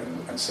little bit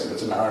and sell it.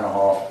 It's an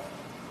hour-and-a-half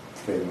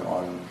thing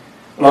on.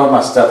 A lot of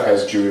my stuff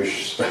has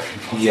Jewish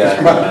stuff. Yeah, I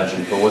can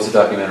imagine. But what's the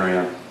documentary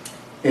on?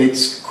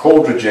 It's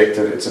called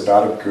Rejected. It's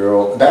about a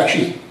girl.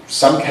 Actually,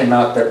 some came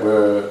out that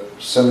were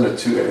similar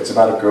to it. It's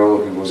about a girl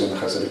who was in the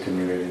Hasidic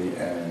community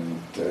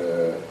and,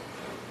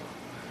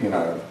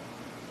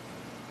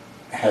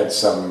 had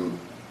some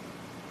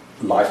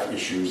life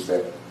issues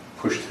that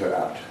pushed her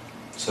out.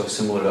 So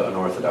similar to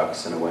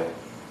Unorthodox in a way.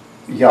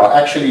 Yeah,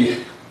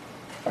 actually,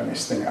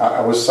 funniest thing, I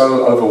was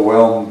so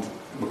overwhelmed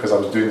because I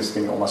was doing this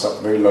thing all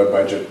myself, very low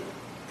budget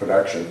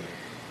production.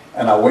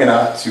 And I went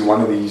out to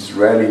one of these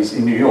rallies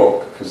in New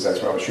York, because that's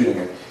where I was shooting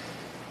it.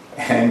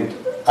 And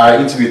I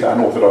interviewed the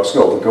Unorthodox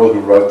girl, the girl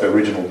who wrote the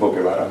original book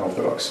about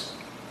Unorthodox.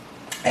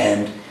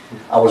 And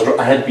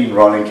I had been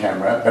rolling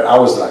camera, but I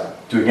was like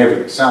doing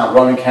everything. Sound,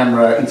 rolling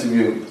camera,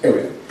 interviewing,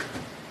 everything.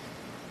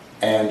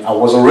 And I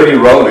was already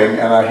rolling,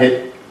 and I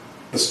hit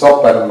the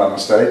stop button by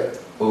mistake.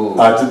 Ooh.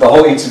 I did the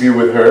whole interview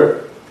with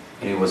her,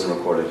 And he wasn't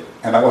recorded.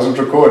 and I wasn't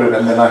recorded.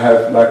 And then I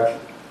have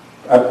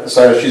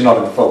so she's not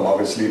in the film,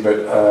 obviously,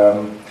 but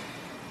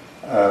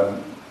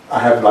I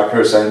have like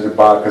her saying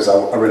goodbye because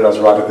I realized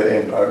right at the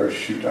end, oh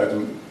shoot, I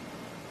didn't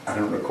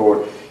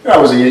record. You know, I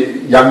was a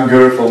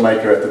younger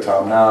filmmaker at the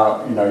time.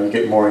 Now, you know, you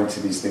get more into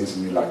these things,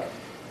 and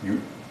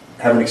you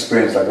have an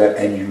experience like that,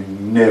 and you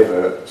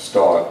never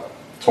start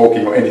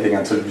talking or anything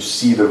until you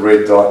see the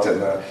red dot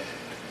and the.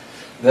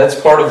 That's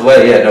part of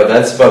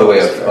that's, by the way,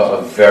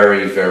 a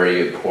very,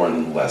 very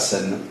important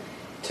lesson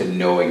to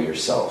knowing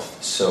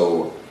yourself.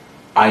 So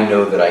I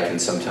know that I can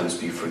sometimes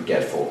be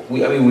forgetful.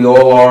 We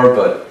all are,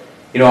 but,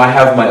 you know, I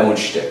have my own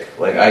shtick.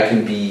 Like, I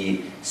can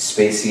be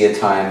spacey at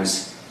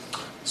times.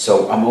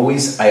 So I'm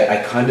always,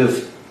 I kind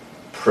of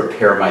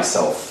prepare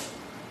myself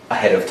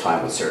ahead of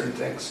time with certain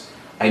things.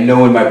 I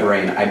know in my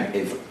brain,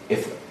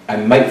 if I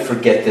might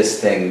forget this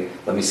thing,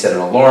 let me set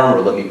an alarm,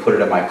 or let me put it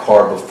in my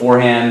car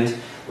beforehand.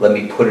 Let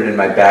me put it in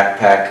my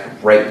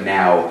backpack right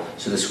now,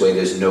 so this way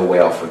there's no way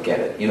I'll forget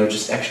it. You know,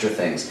 just extra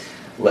things.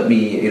 Let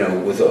me, you know,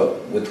 with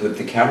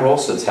the camera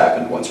also, it's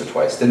happened once or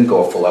twice. Didn't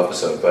go a full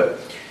episode, but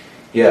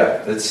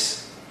yeah,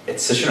 it's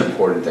such an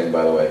important thing,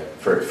 by the way,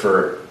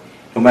 for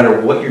no matter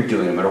what you're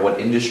doing, no matter what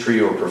industry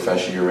or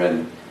profession you're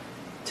in,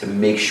 to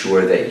make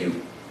sure that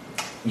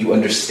you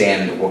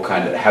understand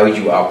how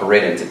you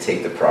operate and to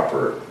take the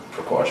proper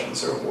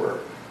precautions or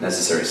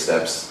necessary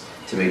steps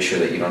to make sure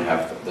that you don't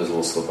have those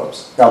little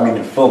slip-ups. I mean,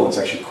 in film, it's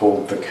actually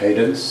called the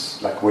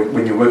cadence. Like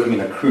when you're working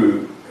in a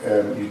crew,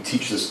 you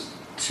teach this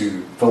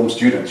to film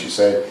students. You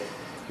say,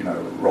 you know,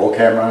 roll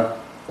camera,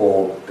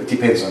 or it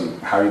depends on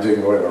how you're doing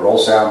it, whatever, roll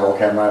sound, roll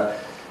camera,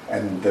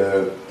 and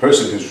the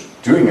person who's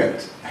doing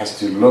it has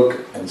to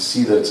look and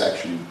see that it's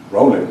actually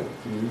rolling.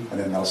 Mm-hmm. And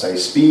then they'll say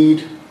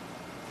speed,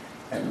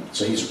 and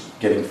so he's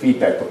getting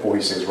feedback before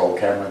he says roll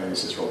camera, and then he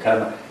says roll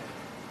camera,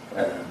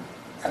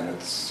 and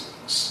it's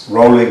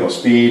rolling or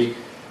speed.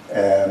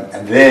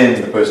 And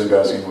then the person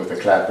goes in with a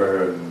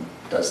clapper and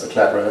does the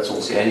clapper. That's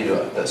all. So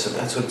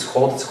that's what it's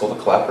called. It's called a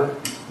clapper.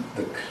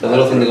 The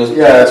little thing that goes.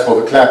 Yeah, it's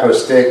called the clapper.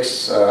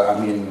 Sticks.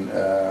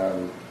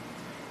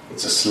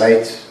 It's a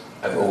slate.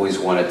 I've always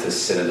wanted to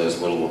sit in those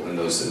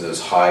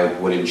high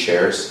wooden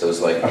chairs.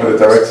 Those like. The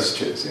director's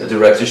chairs. Yeah. The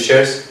director's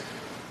chairs,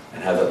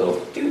 and have that little.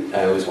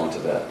 I always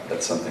wanted that.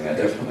 That's something I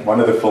definitely.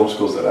 One of the film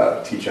schools that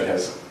I teach at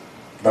has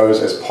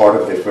those as part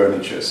of their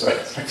furniture, so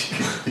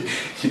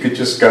you could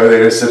just go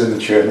there and sit in the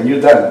chair and then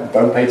you're done.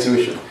 Don't pay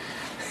tuition.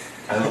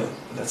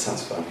 That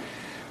sounds fun.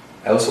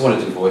 I also want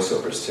to do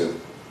voiceovers too.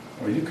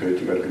 Well, you could.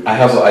 You got a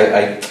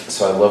good.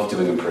 So I love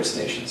doing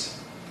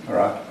impersonations. All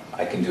right.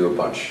 I can do a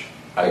bunch.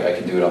 I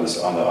can do it on the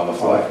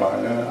fly.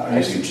 Yeah,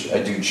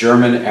 I do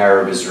German,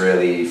 Arab,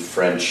 Israeli,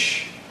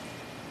 French,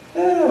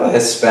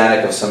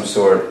 Hispanic of some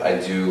sort. I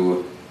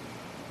do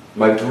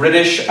my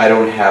British. I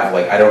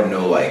don't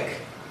know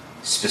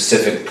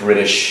specific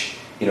British,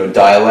 you know,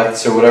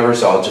 dialects or whatever,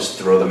 so I'll just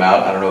throw them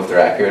out. I don't know if they're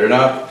accurate or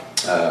not.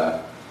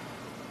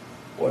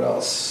 What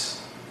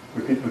else?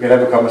 We could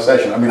have a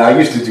conversation. I mean, I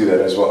used to do that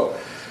as well,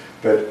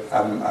 but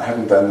I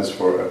haven't done this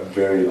for a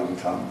very long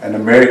time. And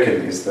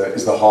American is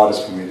the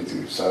hardest for me to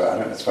do. So I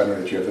don't. It's funny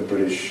that you have the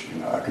British. You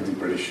know, I could do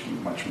British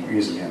much more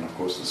easily, and of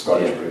course the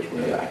Scottish British.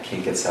 Yeah, I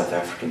can't get South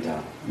African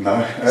down.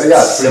 No,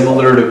 it's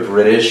similar to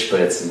British,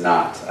 but it's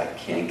not. I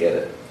can't get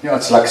it. Yeah,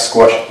 it's like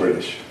squash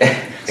British.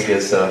 I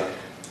guess so.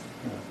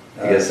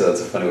 I guess so.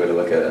 That's a funny way to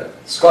look at it.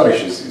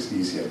 Scottish is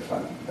easy and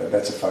fun.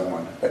 That's a fun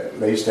one.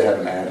 They used to have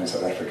an ad in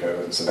South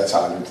Africa, and so that's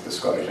how I learned the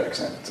Scottish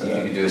accent. You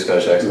can do a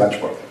Scottish accent?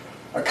 Lunchbox.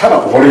 I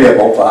cannot worry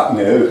about that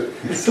now.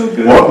 It's so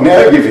good. What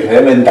now? You've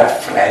ruined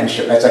that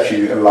friendship. That's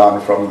actually a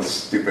line from the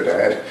stupid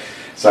ad.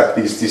 It's like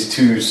these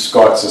two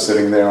Scots are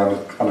sitting there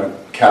on a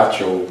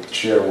couch or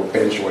chair or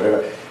bench or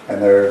whatever,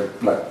 and they're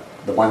like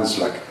the one's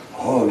like,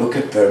 oh, look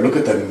at the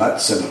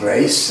nuts and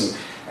rice,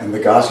 and the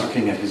guy's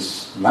looking at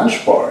his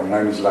lunch bar, you know,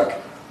 and he's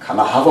like, can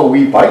I have a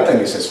wee bite? And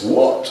he says,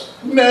 what?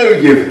 No,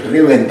 you've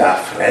ruined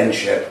that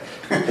friendship.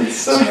 It's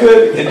so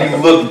good. And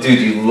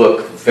you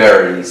look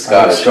very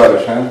Scottish.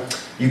 Scottish, huh?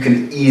 You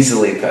can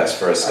easily pass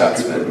for a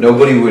Scotsman.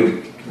 Nobody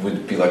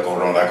would be like, oh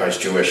no, that guy's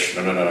Jewish.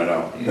 No.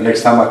 The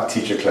next time I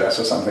teach a class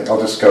or something, I'll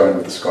just go in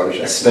with the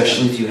Scottish accent.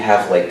 Especially if you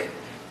have like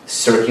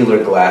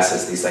circular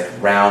glasses, these like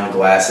round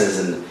glasses,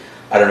 and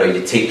I don't know,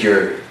 you take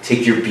your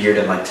beard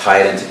and like tie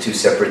it into two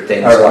separate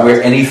things. Right.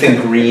 Wear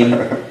anything green.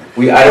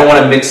 I don't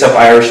want to mix up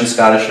Irish and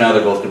Scottish now.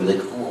 They're both going to be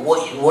like,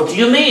 what do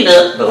you mean?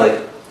 But like,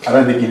 I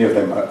don't think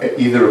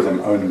either of them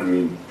own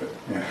green. But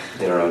yeah,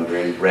 they don't own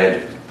green.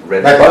 Red.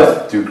 They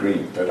both do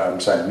green, but I'm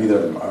saying neither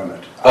of them own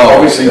it. Oh,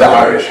 obviously the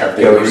Irish have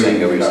their green.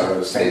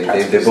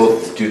 They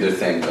both do their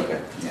thing.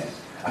 Okay. Yeah,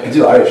 I can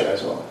do Irish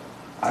as well.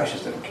 Irish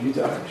is different. Can you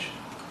do Irish?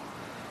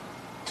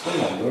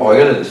 Oh, I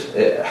got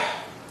it.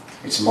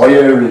 It's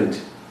Moyer and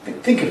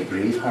think of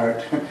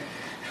Braveheart.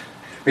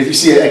 But you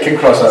see, it can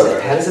cross over.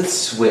 How does it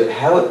switch?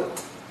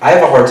 I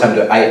have a hard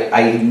time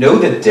I know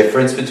the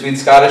difference between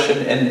Scottish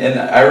and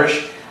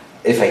Irish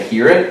if I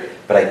hear it,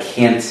 but I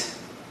can't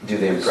do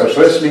the So impressions.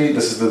 firstly,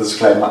 this is the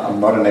disclaimer, I'm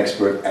not an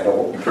expert at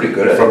all. You're pretty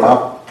good at From it.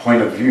 our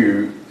point of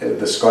view,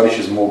 the Scottish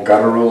is more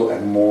guttural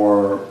and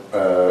more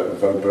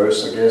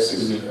verbose, I guess.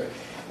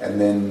 And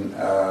then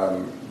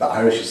the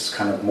Irish is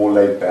kind of more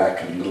laid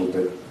back and a little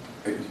bit,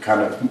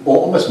 kind of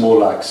almost more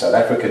like South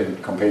African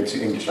compared to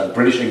English. Like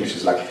British English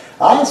is like,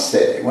 I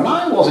say, when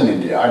I was in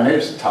India, I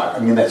noticed a tiger. I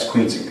mean, that's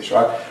Queen's English,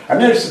 right? I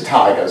noticed a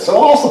tiger, so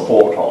I asked the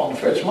porthole to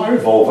fetch my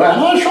revolver and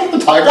I shot the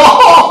tiger.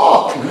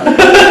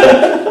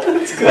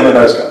 It's good. One of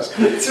those guys.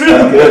 It's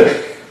really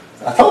good.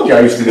 I told you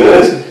I used to do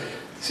this.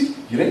 See,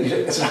 you don't,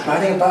 it's like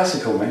riding a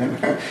bicycle, man.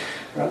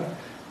 Right?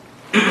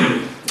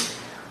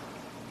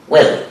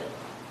 Well,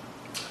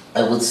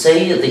 I would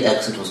say the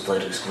accent was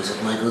quite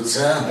exquisite, my good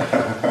sir.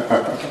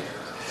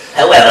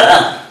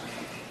 However,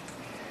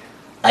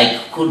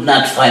 I could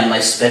not find my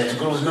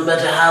spectacles no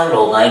matter how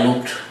long I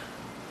looked.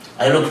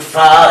 I looked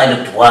far, I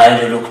looked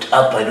wide, I looked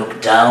up, I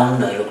looked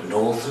down, I looked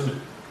north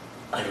and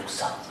I looked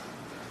south.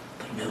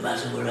 But no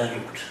matter where I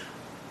looked,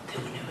 they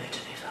were nowhere to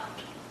be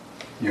found.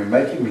 You're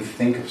making me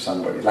think of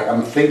somebody. Like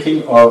I'm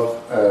thinking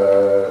of,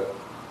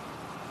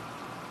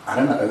 I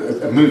don't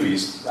know,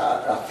 movies.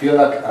 I feel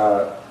like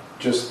I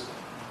just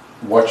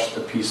watched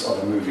a piece of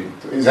a movie.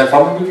 Is that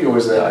from a movie or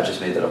is that? No, I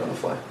just made that up on the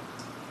fly.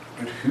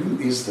 But who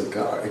is the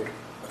guy?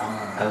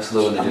 I also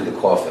love when they do the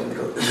coughing. They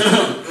go,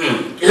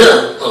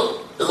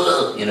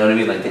 you know what I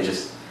mean? Like they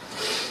just.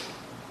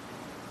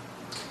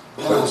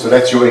 So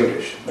that's your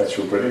English. That's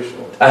your British.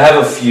 Or I have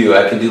a few.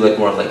 I can do like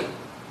more of like.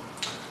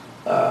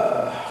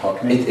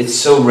 Cockney? It's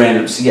so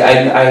random. See,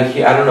 I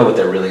don't know what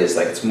that really is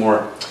like. It's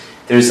more.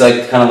 There's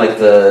like kind of like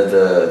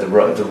the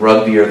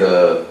rugby or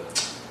the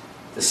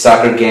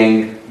soccer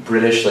gang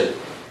British like.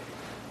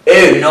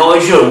 Oh,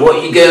 Nigel,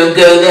 what you go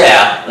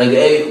there? Like,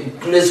 hey,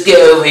 let's get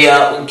over here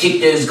and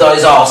kick those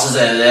guys' asses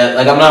over there.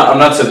 Like, I'm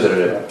not so good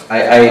at it.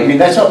 I mean,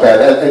 that's not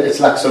bad. It's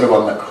like sort of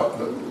on the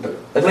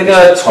like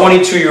a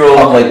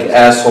 22-year-old like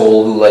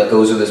asshole who like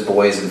goes with his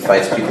boys and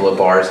fights people at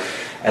bars,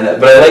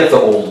 but I like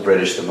the old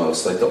British the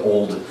most, like the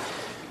old,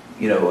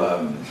 you know,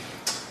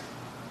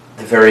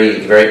 the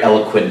very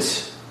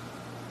eloquent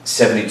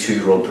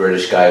 72-year-old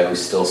British guy who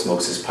still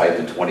smokes his pipe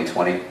in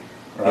 2020. You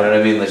know what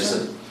I mean? Like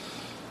just.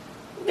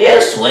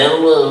 Yes,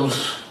 well,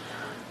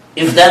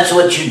 if that's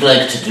what you'd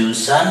like to do,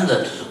 son,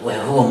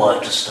 well, who am I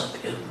to stop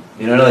you?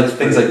 You know, like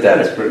things like that.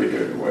 That's pretty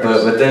good.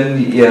 But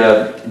then,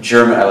 yeah,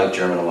 German, I like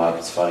German a lot.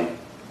 It's funny.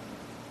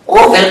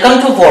 Oh,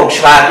 welcome to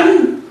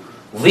Volkswagen.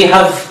 We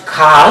have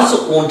cars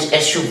and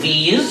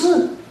SUVs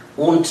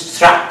and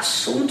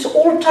trucks and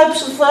all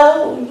types of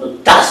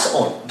das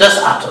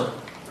Auto.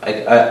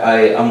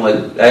 I'm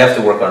like, I have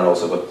to work on it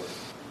also, but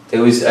I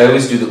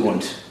always do the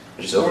und.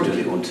 I just overdo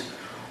the und.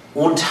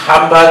 Und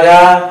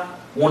Hamburger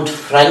und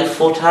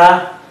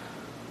Frankfurter.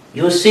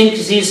 You think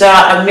these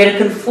are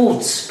American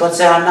foods, but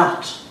they are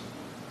not.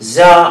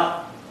 They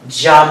are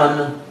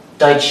German,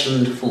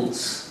 Deutschland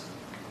foods.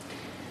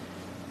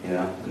 You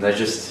know, and they're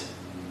just,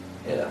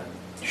 yeah.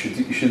 You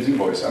should do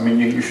voice. I mean,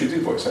 you should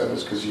do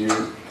voiceovers because you.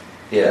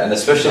 Yeah, and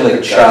especially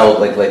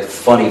like like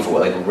funny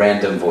like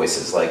random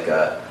voices, like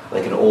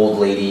an old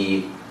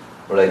lady,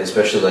 or like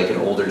especially like an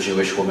older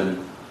Jewish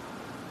woman.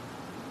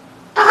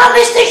 Ah,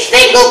 Mr.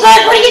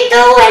 Spiegelberg, what are you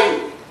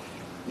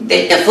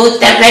doing? The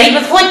food's not ready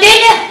before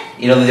dinner.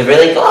 You know, they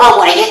really go, Oh,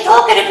 what are you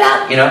talking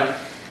about? you know?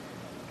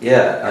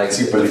 Yeah, like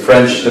See, the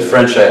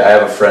French, I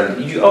have a friend,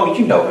 you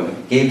know him,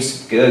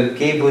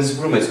 Gabe was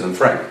roommates with him,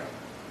 Frank.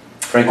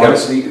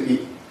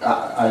 Honestly,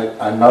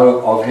 I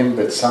know of him,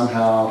 but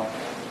somehow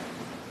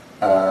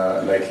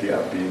lately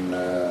I've been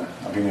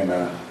in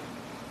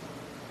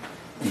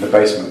the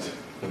basement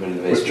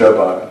with Joe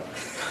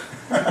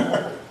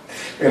Biden.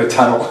 In a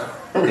tunnel.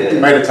 Yeah. We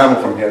made a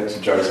tunnel from here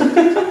to Joseph.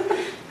 We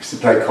used to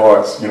play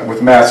cards, you know,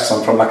 with masks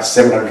on from like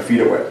 700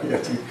 feet away.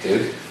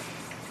 Dude,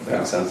 that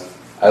makes sense.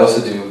 I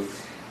also do,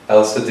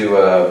 Oh,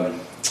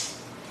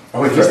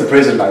 if he's the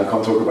president now, you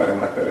can't talk about him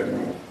like that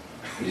anymore.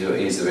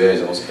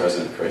 he's almost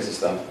president, crazy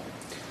stuff.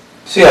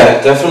 So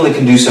yeah, definitely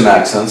can do some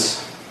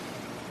accents.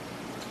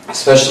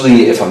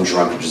 Especially if I'm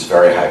drunk, which is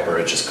very hyper,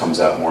 it just comes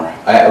out more.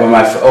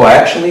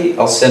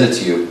 I'll send it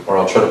to you, or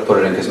I'll try to put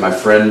it in, because my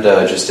friend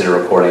just did a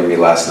recording of me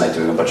last night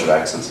doing a bunch of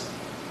accents.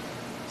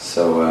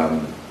 So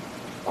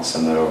I'll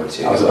send that over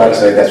to you. I was about to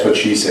say that's what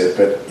she said,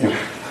 but you know.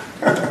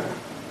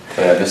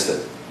 But I missed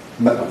it.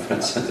 My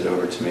friend sent it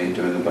over to me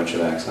doing a bunch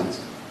of accents.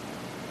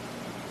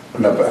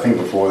 No, but I think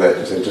before that,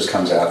 it just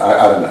comes out.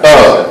 I don't know.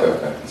 Oh, okay,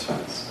 that's fine.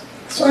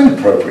 It's so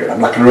inappropriate. I'm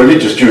like a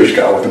religious Jewish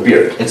guy with a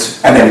beard.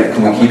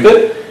 Can we keep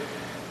it?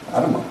 I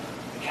don't know.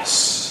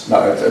 Yes.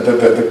 No,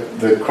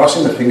 the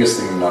crossing the fingers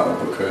thing, no,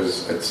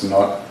 because it's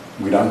not.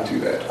 We don't do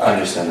that. I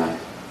understand that.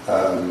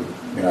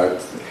 You know,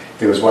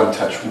 there was one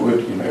touch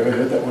wood. You know, ever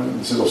heard that one?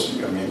 This is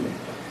also. I mean,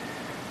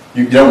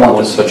 you don't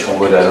want to touch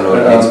wood. I don't know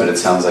what it means, but it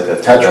sounds like a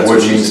touch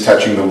wood means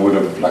touching the wood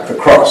of like the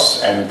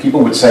cross, and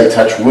people would say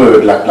touch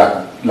wood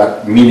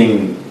like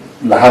meaning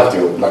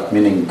lahavdil, like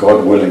meaning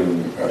God willing.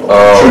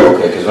 Oh,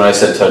 okay. Because when I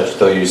said touch,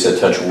 though you said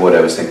touch wood,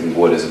 I was thinking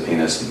wood is a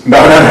penis. No,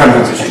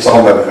 it's a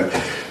whole other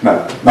thing.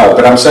 No,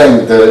 but I'm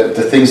saying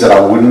the things that I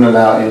wouldn't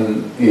allow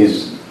in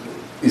is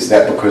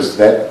that because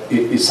that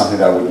is something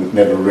that I would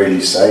never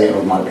really say,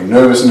 or might be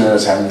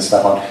nervousness, having this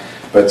stuff on.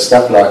 But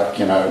stuff like,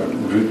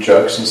 rude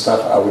jokes and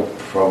stuff, I would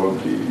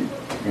probably,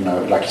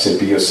 like you said,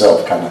 be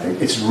yourself kind of thing.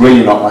 It's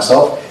really not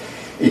myself.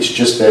 It's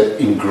just that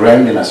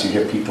ingrained in us, you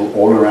hear people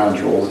all around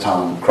you all the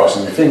time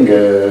crossing their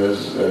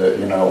fingers,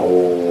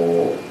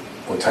 or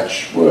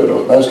touch wood,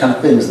 or those kind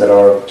of things that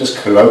are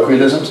just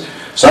colloquialisms.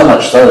 So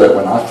much so that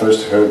when I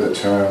first heard the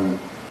term,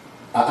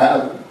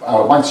 I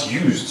once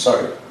used,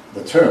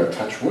 the term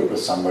touch wood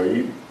with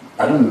somebody,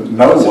 I didn't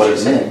know what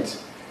it meant.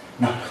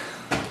 No.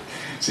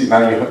 See,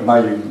 now you're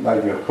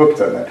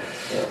hooked on that.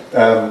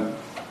 Yeah.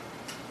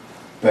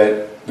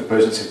 But the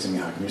person said to me,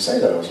 how can you say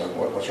that? I was like,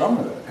 what's wrong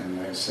with it? And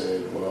they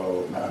said,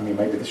 well,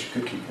 maybe this you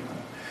could keep it.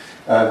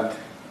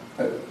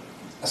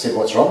 I said,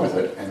 what's wrong with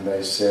it? And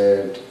they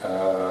said,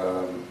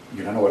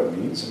 you don't know what it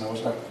means? And I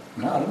was like,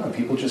 no, I don't know.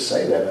 People just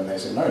say that. And they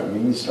said, no, it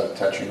means like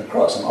touching the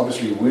cross. And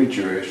obviously we're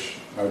Jewish.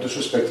 No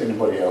disrespect to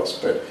anybody else,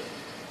 but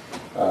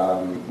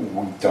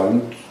we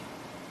don't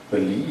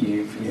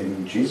believe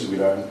in Jesus. We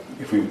don't.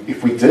 If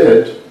we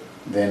did,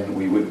 then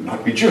we would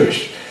not be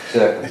Jewish.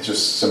 Exactly. It's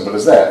just simple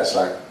as that. It's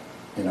like,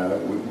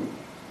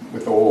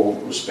 with all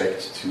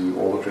respect to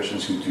all the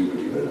Christians who do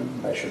believe it,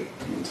 and they should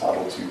be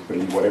entitled to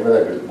believe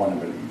whatever they want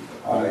to believe.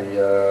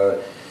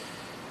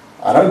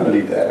 I don't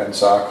believe that, and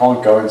so I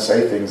can't go and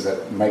say things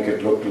that make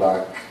it look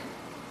like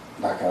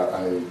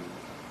I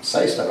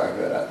say stuff like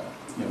that.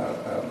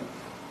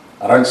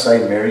 I don't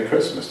say Merry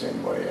Christmas to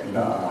anybody.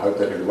 I hope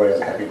that everybody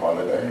has a happy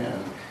holiday.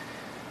 And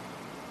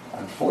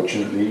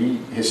unfortunately,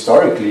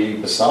 historically,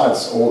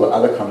 besides all the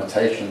other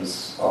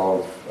connotations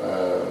of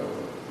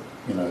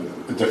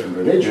the different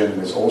religion,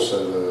 there's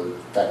also the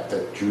fact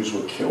that Jews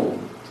were killed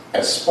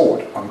as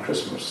sport on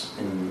Christmas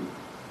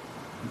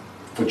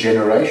for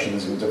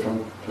generations in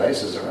different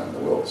places around the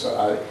world. So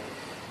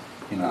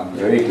I'm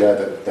very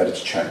glad that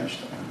it's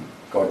changed, and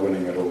God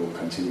willing, it will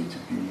continue to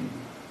be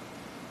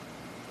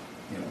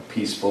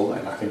peaceful.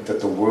 And I think that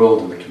the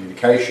world and the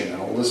communication and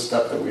all this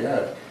stuff that we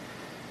have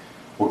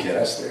will get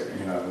us there.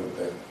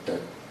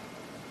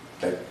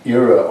 That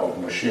era of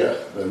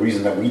Mashiach. The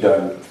reason that we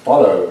don't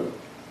follow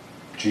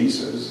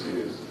Jesus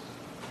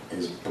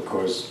is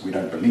because we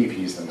don't believe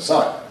he's the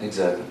Messiah.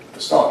 Exactly. For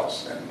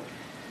starters.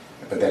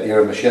 But that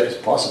era of Mashiach is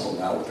possible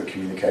now with the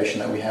communication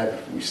that we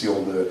have. We see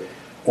all the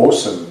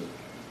awesome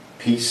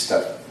peace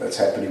stuff that's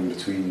happening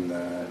between,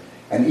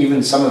 and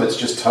even some of it's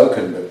just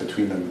token, but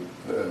between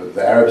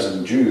the Arabs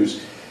and the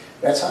Jews.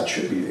 That's how it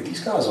should be.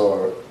 These guys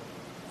are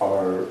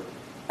our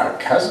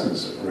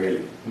cousins,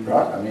 really,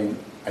 right? I mean,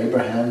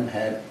 Abraham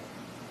had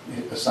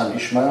a son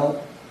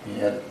Ishmael. He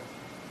had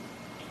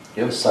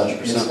a son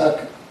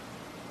Isaac.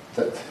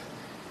 That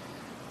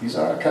these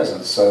are our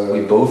cousins. So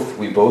we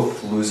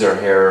both lose our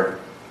hair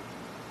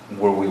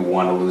where we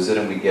want to lose it,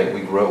 and we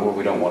grow it where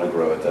we don't want to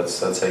grow it. That's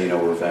how you know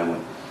we're family.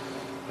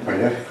 Oh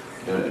yeah.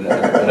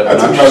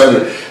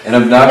 An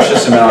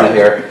obnoxious amount of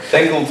hair.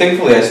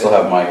 Thankfully, I still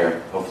have my hair.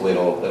 Hopefully,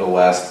 it'll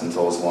last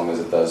until as long as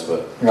it does.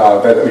 But no,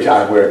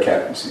 I wear a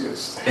cap. You see,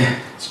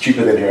 it's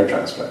cheaper than hair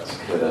transplants.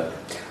 But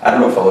I don't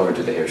know if I'll ever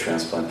do the hair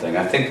transplant thing.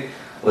 I think.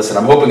 Listen,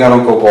 I'm hoping I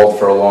don't go bald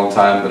for a long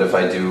time. But if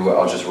I do,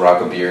 I'll just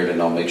rock a beard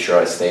and I'll make sure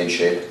I stay in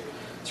shape.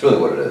 It's really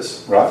what it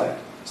is. Right.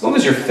 As long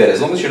as you're fit, as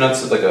long as you're not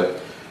like a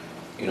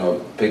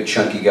big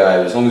chunky guy,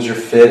 but as long as you're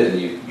fit and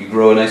you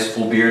grow a nice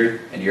full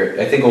beard, and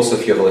I think also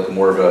if you have like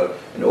more of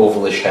an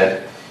ovalish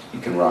head, you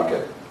can rock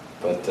it.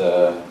 But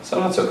so I'm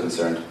not so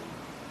concerned.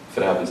 If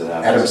it happens, it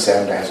happens. Adam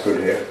Sandler has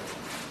good hair,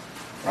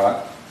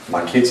 right?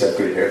 My kids have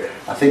good hair.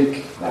 I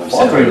think Adam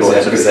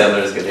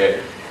Sandler has good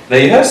hair. Now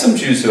you have some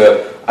Jews who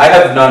have. I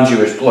have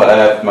non-Jewish blood. I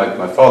have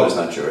my father's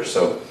not Jewish,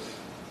 so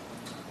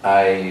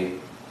I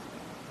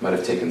might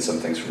have taken some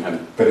things from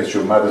him. But it's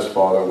your mother's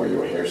father where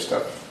your hair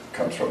stuff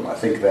comes from. I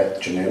think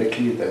that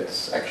genetically,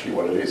 that's actually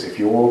what it is. If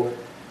your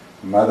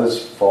mother's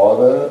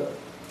father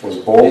was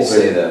bald, they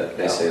say that.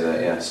 They say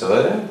that, yeah. So,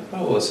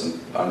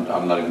 listen,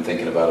 I'm not even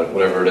thinking about it.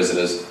 Whatever it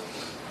is.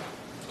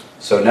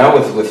 So now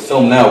with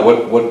film now,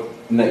 what?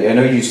 I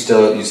know you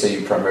say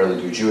you primarily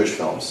do Jewish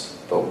films,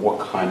 but what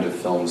kind of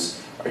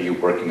films are you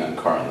working on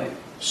currently?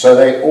 So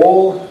they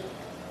all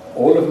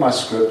of my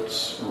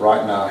scripts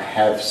right now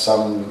have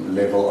some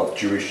level of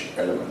Jewish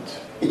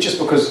element. It's just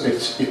because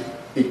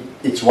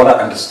it's what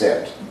I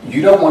understand.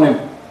 You don't want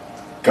to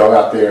go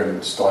out there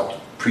and start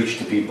preach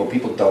to people.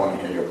 People don't want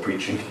to hear your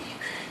preaching.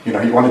 You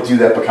want to do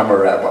that, become a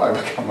rabbi,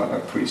 become a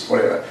priest,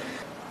 whatever.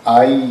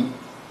 I,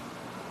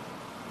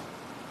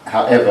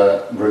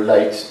 however,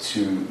 relate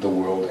to the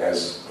world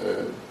as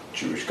a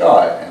Jewish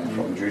guy and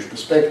from a Jewish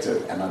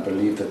perspective, and I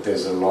believe that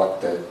there's a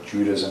lot that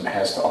Judaism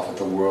has to offer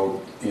the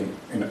world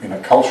in a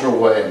cultural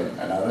way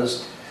and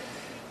others.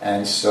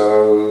 And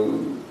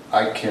so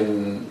I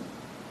can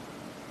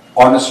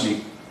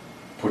honestly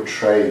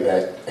portray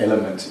that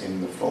element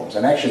in the films.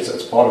 And actually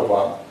it's part of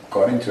why I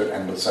got into it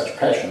and with such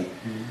passion,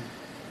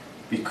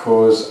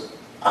 because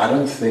I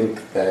don't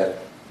think that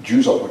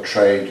Jews are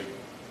portrayed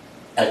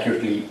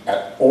accurately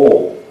at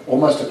all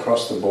almost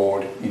across the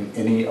board in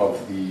any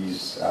of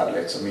these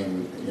outlets. I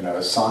mean, you know,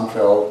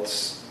 Seinfeld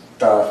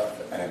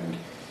stuff and,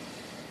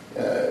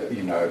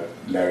 you know,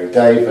 Larry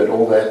David,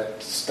 all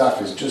that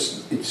stuff is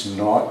just, it's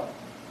not,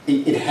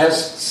 it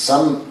has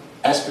some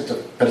aspect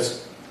of, but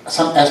it's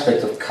some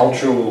aspect of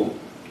cultural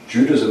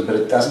Judaism, but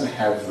it doesn't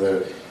have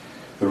the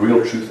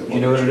real truth of it.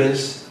 You know what it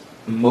is?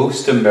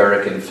 Most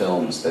American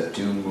films that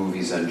do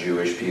movies on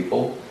Jewish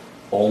people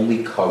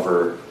only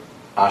cover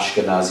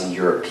Ashkenazi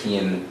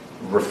European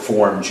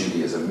Reform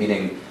Judaism,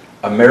 meaning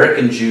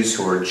American Jews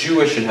who are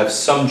Jewish and have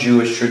some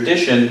Jewish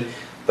tradition,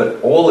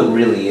 but all it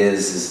really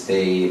is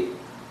they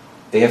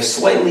have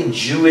slightly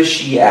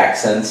Jewishy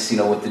accents, you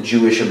know, with the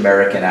Jewish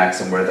American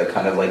accent, where the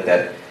kind of like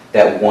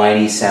that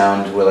whiny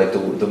sound, where like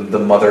the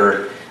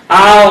mother,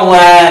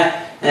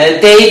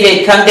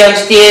 David, come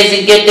downstairs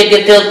and get the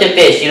gefilte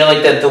fish. You know,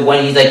 like that. The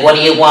when he's like, "What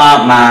do you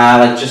want, Ma?"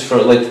 Like just for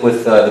like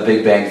with the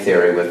Big Bang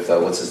Theory with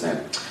what's his name.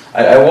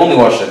 I only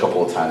watched it a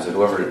couple of times, but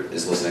whoever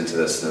is listening to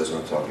this knows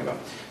what I'm talking about.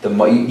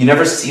 You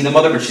never see the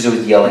mother, but she's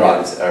always yelling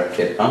at our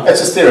kid. Huh?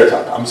 It's a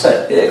stereotype. I'm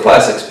saying. Yeah,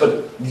 classics,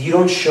 but you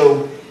don't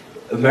show.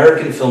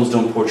 American films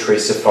don't portray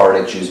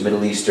Sephardic Jews,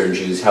 Middle Eastern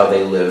Jews, how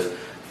they live.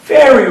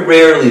 Very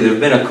rarely. There have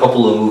been a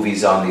couple of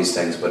movies on these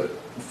things, but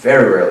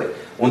very rarely.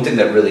 One thing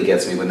that really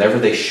gets me, whenever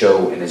they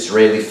show an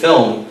Israeli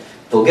film,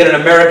 they'll get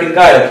an American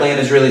guy to play an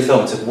Israeli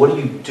film. It's like, what are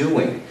you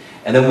doing?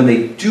 And then when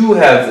they do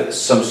have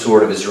some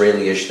sort of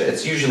Israeli-ish,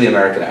 it's usually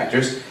American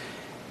actors,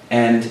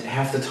 and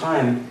half the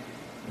time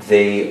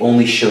they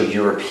only show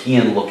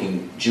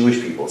European-looking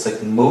Jewish people. It's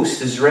like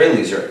most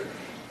Israelis are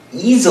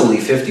easily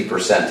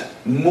 50%,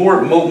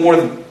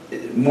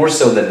 more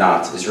so than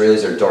not.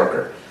 Israelis are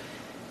darker.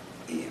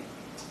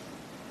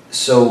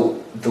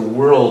 So the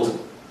world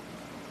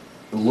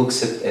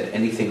looks at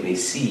anything they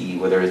see,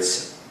 whether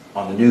it's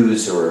on the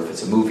news or if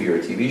it's a movie or a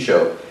TV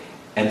show,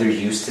 and they're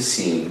used to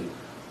seeing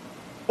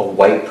a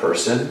white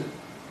person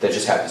that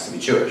just happens to be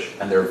Jewish.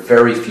 And there are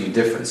very few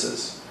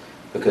differences,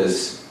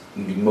 because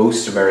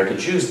most American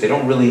Jews, they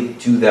don't really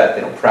do that,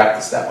 they don't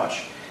practice that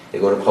much. They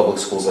go to public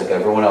schools like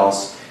everyone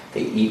else,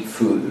 they eat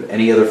food,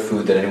 any other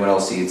food that anyone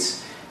else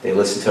eats, they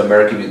listen to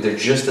American music, they're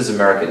just as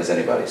American as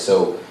anybody.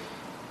 So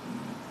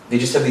they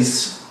just have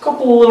these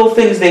couple of little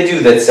things they do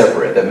that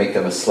separate, that make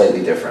them a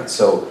slightly different.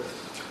 So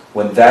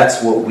when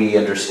that's what we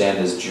understand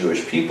as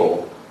Jewish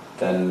people,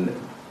 then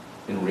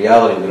in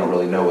reality we don't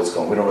really know what's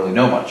going on. We don't really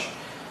know much.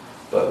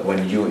 But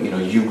when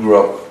you grew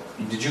up,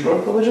 did you grow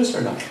up religious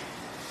or no?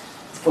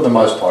 For the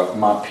most part,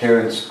 my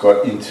parents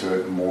got into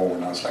it more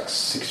when I was like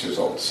 6 years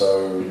old.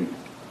 So,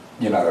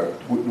 you know,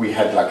 we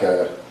had like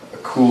a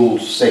cool,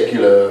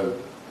 secular,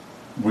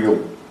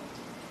 real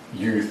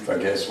youth, I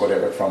guess,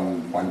 whatever,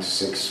 from 1 to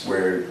 6,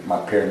 where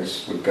my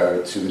parents would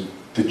go to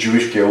the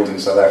Jewish Guild in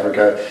South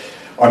Africa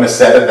on a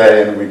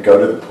Saturday, and we'd go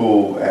to the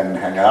pool and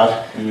hang out.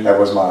 Mm-hmm. That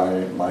was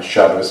my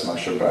Shabbos, my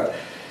Shabbat.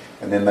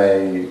 And then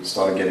they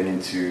started getting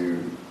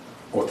into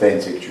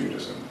authentic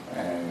Judaism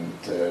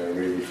and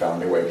really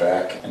found their way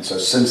back. And so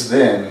since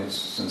then,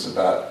 since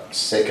about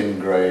second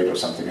grade or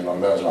something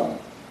along those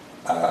lines,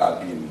 I've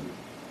been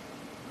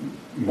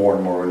more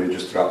and more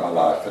religious throughout my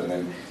life. And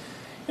then,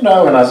 you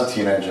know, when I was a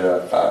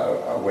teenager,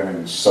 I went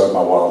and sowed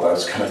my wild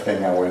oats kind of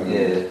thing. I went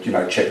and, you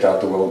know, checked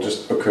out the world,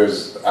 just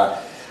because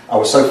I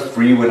was so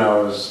free when I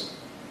was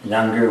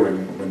younger,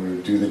 when we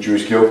would do the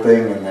Jewish Guild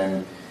thing, and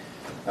then,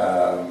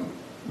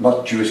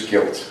 not Jewish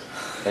Guild.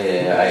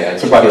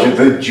 It's about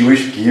the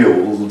Jewish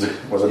Guild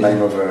was the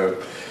name of a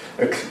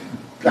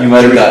you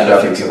might have gotten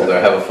a few people there.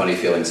 I have a funny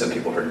feeling some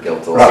people heard guilt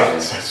also.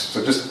 Right,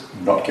 so just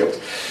not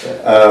guilt.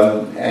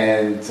 Yeah.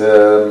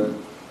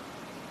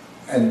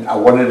 And I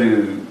wanted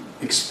to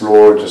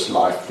explore just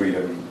life,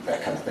 freedom,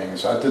 that kind of thing.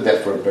 So I did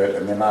that for a bit,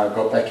 and then I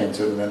got back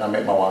into it, and then I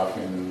met my wife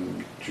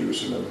in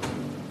Jerusalem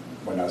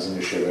when I was in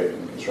Yeshiva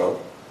in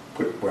Israel,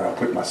 where I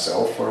put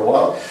myself for a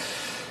while.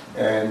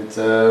 And,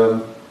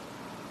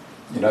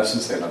 you know,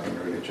 since then I've been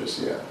religious,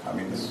 yeah. I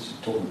mean, this is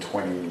talking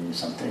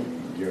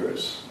 20-something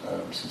years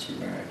since we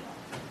married.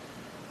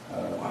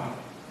 Wow.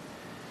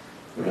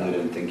 I really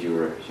didn't think you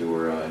were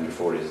in your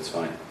 40s. It's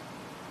fine.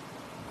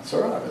 That's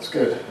all right. That's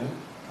good.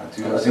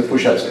 Yeah. I do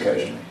push-ups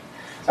occasionally.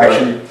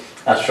 Actually,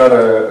 I shot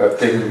a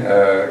thing.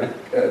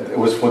 It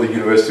was for the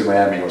University of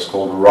Miami. It was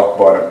called Rock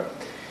Bottom.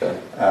 Okay.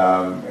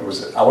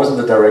 I wasn't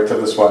the director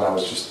of this one. I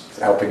was just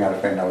helping out a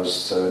friend. I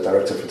was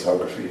director of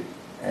photography,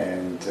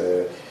 and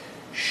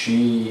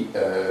she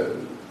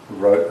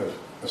wrote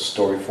a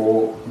story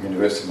for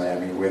University of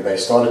Miami where they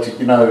started to,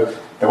 you know,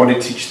 they wanted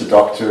to teach the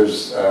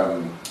doctors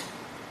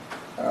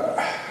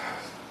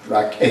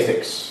like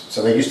ethics.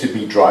 So they used to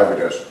be dry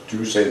videos.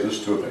 Do say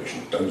this to a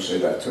patient, don't say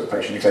that to a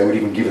patient. If they would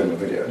even give them a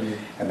video.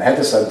 And they had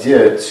this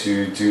idea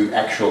to do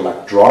actual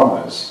like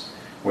dramas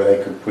where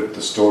they could put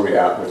the story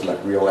out with like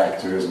real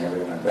actors and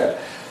everything like that,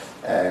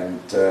 and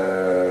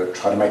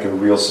try to make a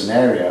real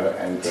scenario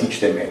and teach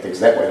them ethics.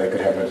 That way they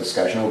could have a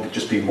discussion. It would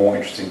just be more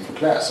interesting for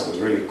class. So it was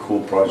a really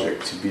cool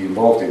project to be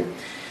involved in.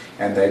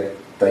 And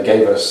they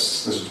gave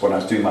us, this is when I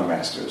was doing my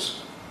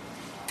master's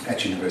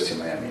at University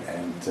of Miami,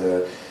 and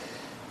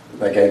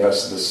they gave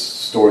us this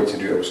story to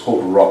do. It was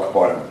called Rock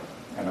Bottom,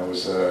 and it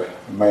was a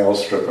male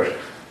stripper.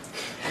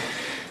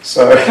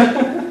 So,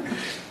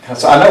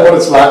 so I know what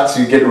it's like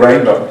to get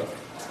rained on.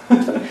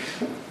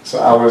 So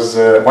I was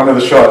one of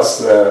the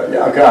shots.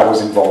 I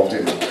was involved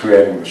in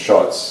creating the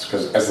shots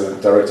because, as the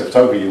director of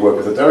Toby, you work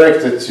with the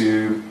director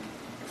to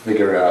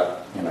figure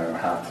out,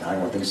 how you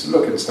want things to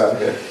look and stuff.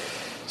 Yeah.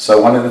 So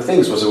one of the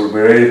things was it would be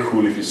really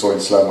cool if you saw in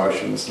slow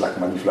motion, it's like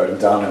money floating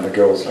down and the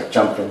girls like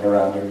jumping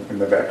around in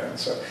the background.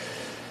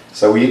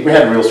 So we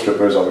had real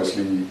strippers,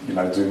 obviously,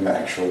 doing the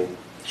actual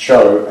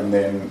show, and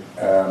then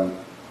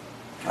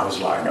I was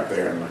lying up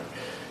there and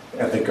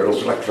I think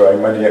girls were like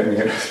throwing money at me.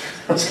 And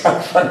it was kind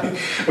of funny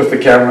with the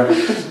camera.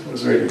 It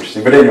was really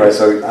interesting. But anyway,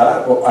 so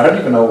I don't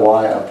even know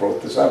why I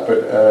brought this up, but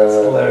it's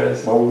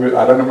hilarious.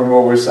 I don't remember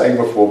what we were saying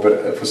before,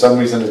 but for some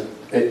reason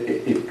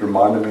it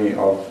reminded me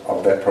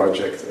of that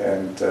project.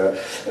 And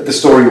the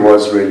story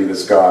was really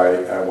this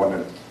guy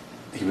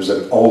he was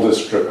an older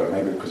stripper,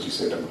 maybe because you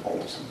said I'm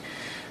old or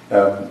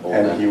something.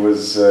 And he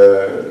was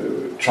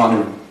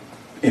trying to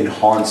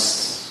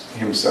enhance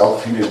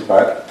himself in his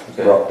butt,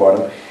 rock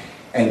bottom,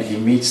 and he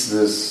meets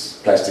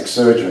this plastic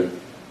surgeon.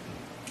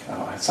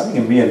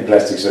 Something in me and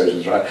plastic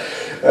surgeons, right?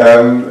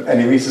 And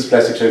he meets this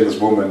plastic surgeon, this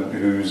woman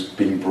who's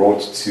being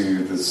brought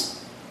to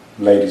this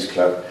ladies'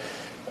 club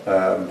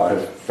by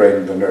her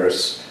friend, the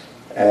nurse.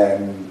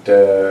 And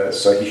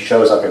so he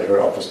shows up at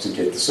her office to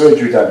get the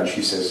surgery done, and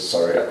she says,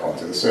 sorry, I can't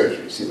do the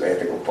surgery. See the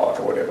ethical part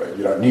or whatever.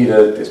 You don't need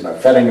it. There's no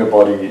fat in your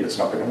body. It's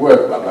not going to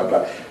work, blah, blah,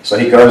 blah. So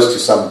he goes to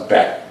some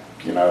back,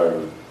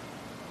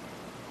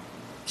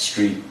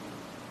 street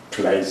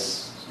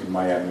place in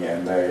Miami,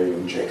 and they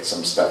inject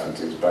some stuff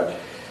into his butt.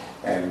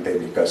 And then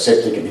he goes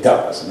septic and he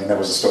dies. I mean, that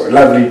was a story.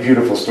 Lovely,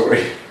 beautiful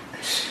story.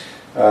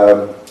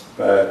 But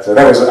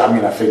that was,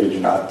 I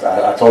figured,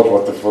 I told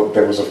you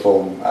there was a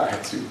film, I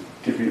had to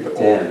give you the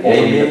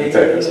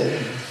potatoes.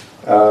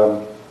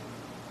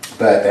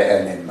 But,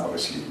 and then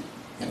obviously,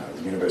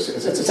 the university,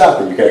 it's out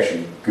there. You can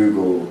actually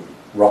Google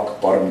rock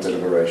bottom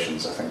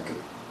deliberations, I think.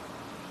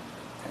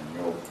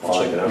 And I'll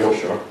check it out for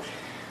sure.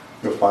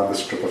 You'll find the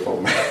stripper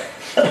film.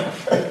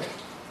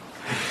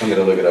 I'm going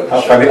to look it up.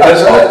 How funny.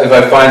 If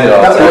I find it,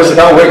 I'll it was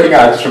not working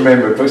out, I just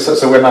remembered.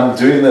 So when I'm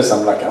doing this,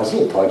 I'm like, I was a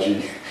little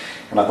pudgy.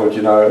 And I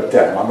thought,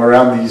 damn, I'm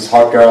around these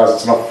hot guys,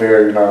 it's not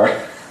fair, I'm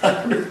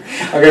going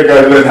to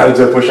go learn how to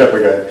do a push-up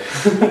again.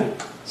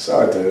 So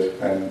I did,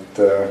 and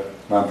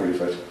now I'm pretty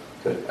fit.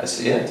 Good. I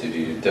see, yeah, dude,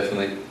 you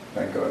definitely...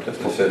 Thank God.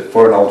 Definitely fit.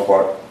 For an old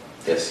fart.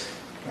 Yes.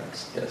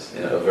 Thanks. Yes,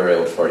 a very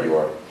old fart you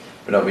are.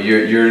 But no, but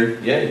you're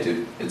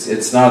dude. It's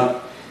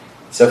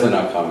definitely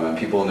not common, man.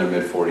 People in their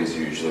mid-40s are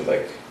usually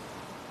like...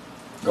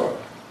 God.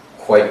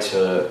 Quite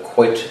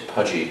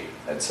pudgy,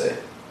 I'd say.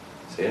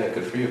 So yeah,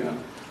 good for you,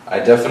 man.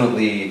 I'm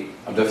definitely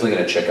going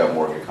to check out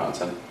more of your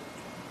content.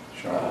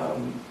 Sure.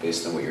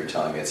 Based on what you're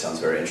telling me, it sounds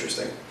very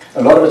interesting.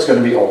 A lot of it's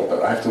going to be old,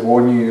 though. I have to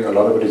warn you, a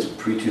lot of it is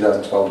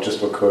pre-2012 just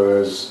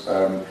because,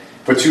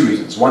 for two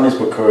reasons. One is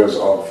because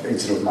of the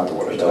incident with my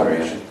daughter, that I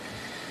mentioned.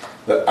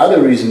 The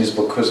other reason is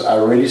because I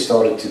really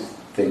started to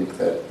think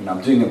that,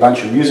 I'm doing a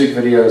bunch of music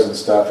videos and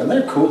stuff, and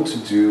they're cool to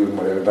do and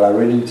whatever, but I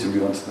really need to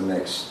move on to the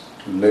next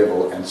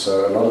level. And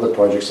so a lot of the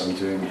projects I'm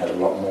doing had a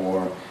lot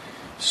more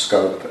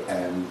scope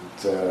and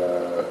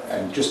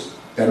just,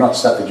 they're not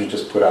stuff that you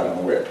just put out on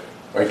the web.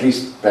 Or at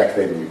least back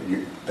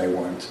then they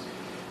weren't.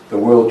 The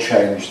world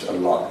changed a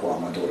lot while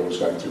my daughter was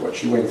going through what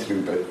she went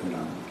through, but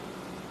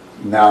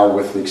now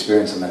with the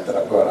experience and that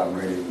I've got, I'm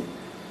really,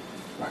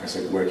 like I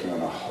said, working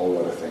on a whole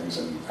lot of things.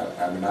 And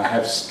I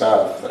have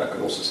stuff that I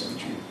could also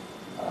send you.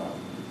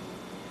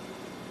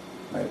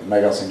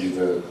 Maybe I'll send you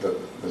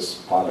this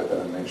pilot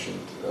that I mentioned.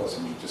 I'll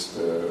send you just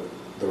the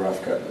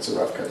rough cut. It's a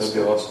rough cut. That'd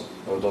be awesome.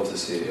 I would love to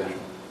see it, yeah.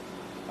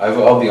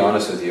 I'll be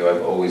honest with you,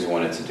 I've always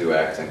wanted to do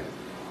acting.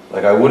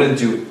 Like, I wouldn't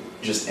do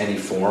just any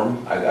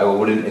form. I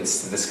wouldn't,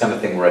 it's this kind of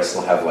thing where I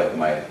still have like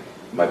my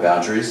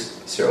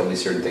boundaries, only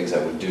certain things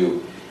I would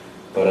do.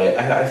 But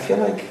I feel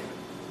like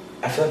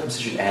I'm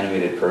such an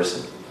animated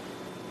person.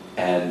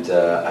 And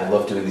I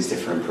love doing these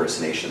different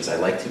impersonations. I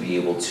like to be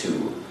able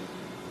to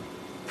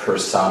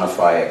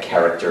personify a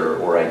character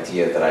or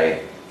idea that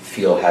I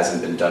feel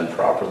hasn't been done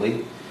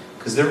properly.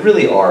 Because there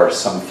really are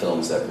some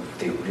films that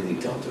they really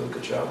don't do a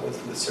good job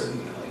with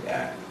certain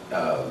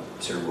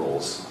certain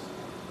roles.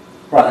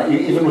 Right,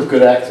 even with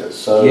good actors.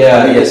 So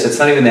yes, it's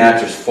not even the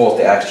actor's fault.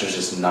 The actor's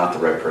just not the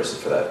right person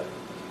for that.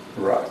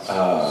 Right.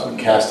 So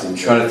casting. I'm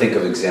trying to think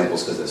of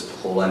examples because there's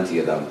plenty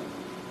of them.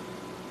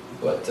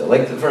 But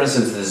for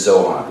instance, the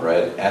Zohan,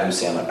 right? Adam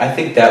Sandler. I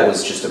think that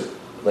was just a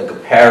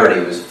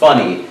parody. It was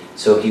funny.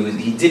 So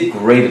he did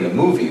great in the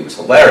movie. It was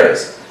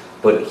hilarious.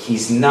 But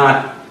he's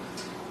not.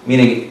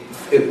 Meaning,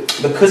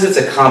 because it's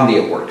a comedy,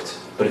 it worked.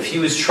 But if he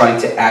was trying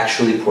to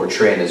actually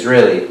portray an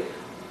Israeli,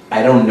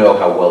 I don't know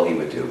how well he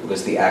would do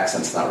because the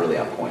accent's not really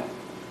on point.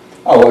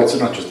 Oh, well, it's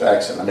not just the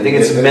accent. I think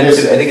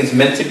it's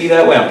meant to be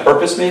that way on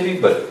purpose, maybe.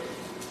 But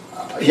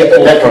yeah,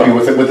 but that could be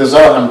with the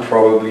Zohan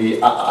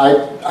probably.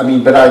 I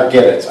mean, but I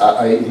get it.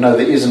 There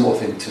is an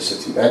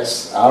authenticity.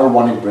 I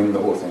want to bring the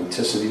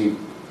authenticity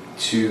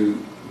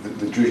to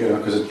the Jewish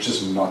element because it's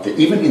just not there.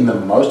 Even in the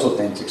most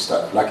authentic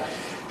stuff, like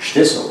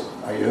Shtisel.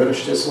 Have you heard of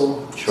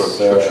Shtisel? Sure,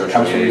 It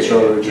comes from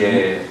Israel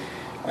originally.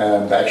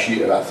 Yeah. They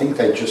actually, I think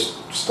they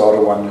just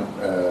started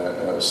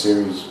one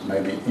series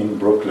maybe in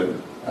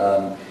Brooklyn.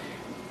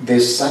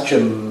 There's such a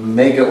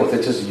mega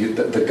authenticity.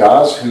 The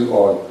guys who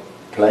are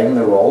playing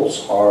the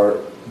roles are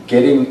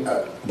getting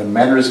the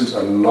mannerisms,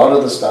 a lot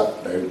of the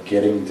stuff they're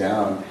getting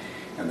down,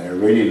 and they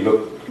really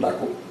look like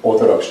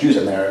Orthodox Jews,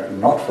 and they're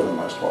not for the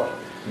most part.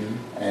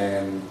 Mm-hmm.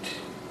 And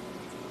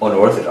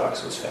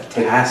Unorthodox was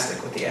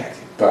fantastic with the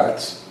acting.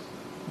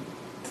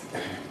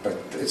 but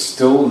it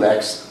still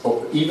lacks,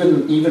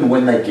 even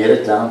when they get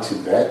it down to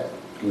that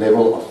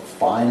level of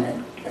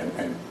fine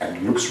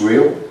and looks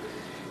real,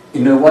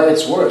 in a way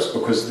it's worse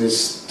because there's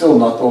still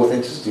not the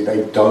authenticity.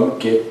 They don't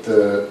get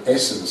the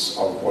essence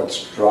of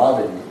what's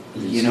driving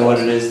these You know what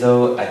guys. it is,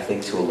 though? I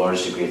think to a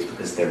large degree it's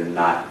because they're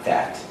not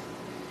that.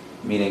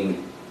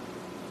 Meaning,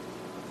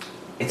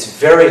 it's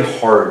very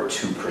hard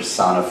to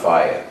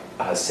personify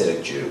a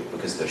Hasidic Jew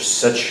because they're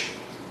such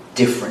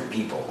different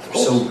people.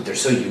 They're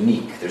so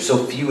unique. There's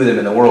so few of them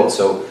in the world.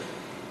 So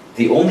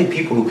the only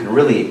people who can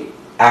really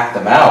act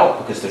them out,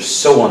 because they're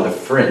so on the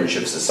fringe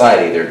of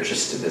society, they're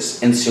just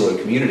this insular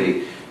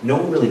community, no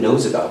one really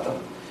knows about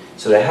them.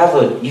 So to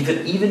have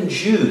even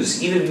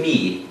Jews, even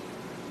me,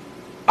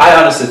 I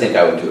honestly think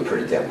I would do a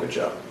pretty damn good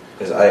job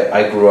because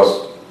I grew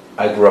up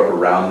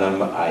around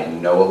them. I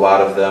know a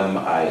lot of them.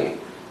 I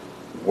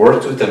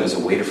worked with them as a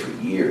waiter for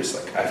years.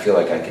 Like I feel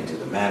like I can do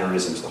the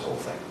mannerisms, the whole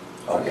thing.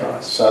 I'll be Okay,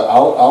 honest. so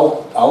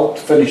I'll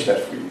finish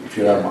that for you if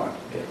you don't mind.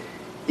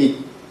 Yeah. It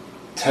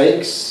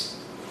takes,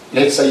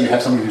 let's say you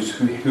have somebody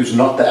who's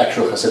not the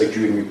actual Hasidic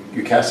Jew, and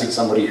you're casting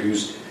somebody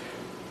who's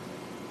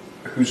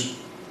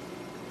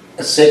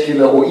a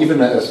secular or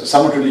even a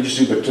somewhat religious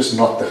Jew, but just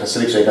not the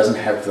Hasidic, so he doesn't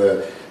have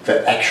the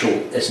actual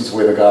essence of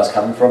where the guy's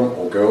coming from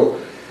or girl.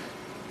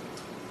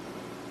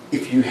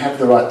 If you have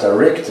the right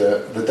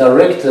director, the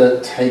director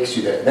takes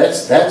you there.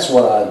 That's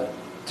what I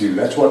do.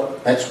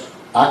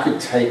 I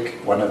could take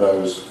one of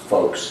those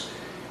folks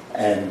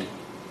and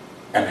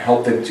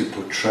help them to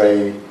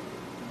portray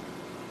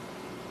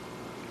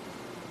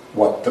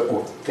what the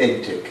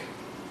authentic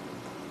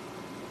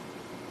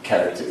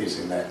character is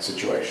in that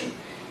situation.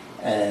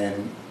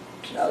 And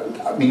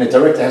I mean, a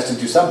director has to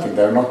do something.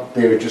 They're not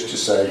there just to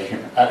say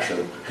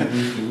action,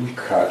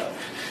 cut.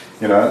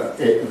 You know,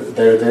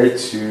 they're there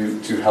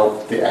to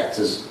help the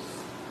actors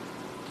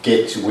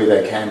get to where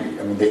they can be.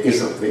 I mean, there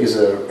is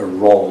a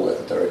role that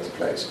the director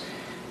plays,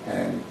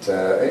 and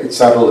it's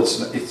subtle.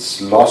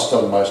 It's lost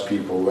on most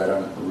people. They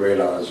don't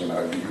realize. You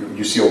know,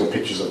 you see all the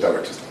pictures of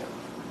directors.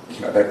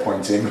 You know, they're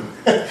pointing,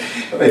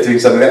 they're doing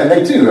something, and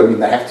they do. I mean,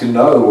 they have to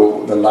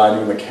know the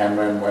lighting, the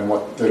camera, and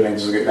what the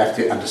lenses are. They have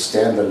to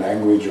understand the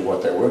language of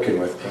what they're working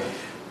with. Right.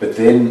 But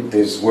then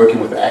there's working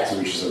with the actors,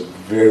 which is a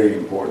very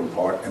important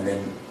part, and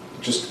then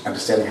just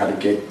understanding how to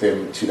get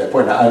them to that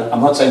point. Now, I'm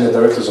not saying the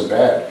directors are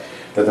bad.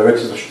 The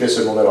directors of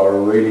Shtisel and all that are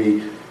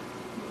really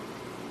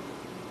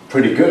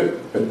pretty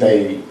good, but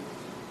I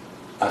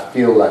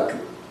feel like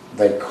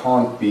they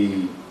can't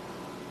be.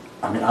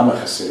 I mean, I'm a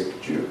Hasidic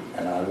Jew,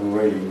 and I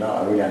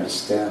really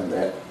understand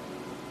that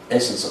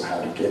essence of how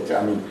to get there.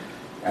 I mean,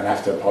 and I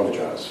have to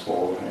apologize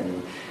for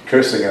any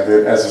cursing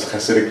as a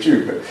Hasidic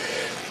Jew, but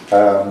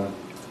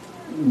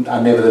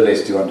I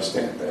nevertheless do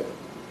understand that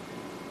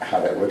how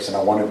that works, and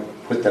I want to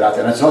put that out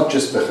there. And it's not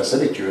just the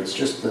Hasidic Jew; it's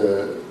just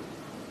the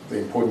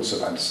importance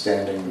of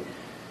understanding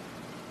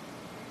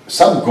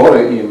some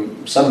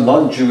Goyim, some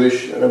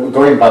non-Jewish.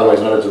 Goyim, by the way,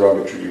 is not a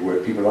derogatory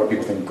word. A lot of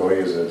people think Goy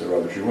is a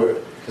derogatory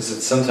word. Because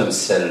it's sometimes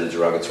said in a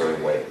derogatory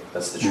way.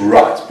 That's the truth.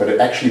 Right, but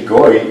actually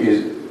Goy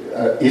is,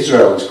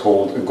 Israel is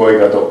called a Goy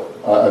Gadol.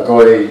 A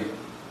Goy...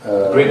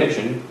 Great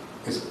nation.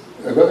 Is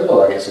a Goy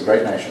Gadol, I guess, a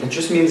great nation. It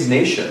just means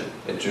nation.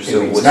 It just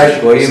means nation.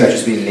 Goyim Exactly.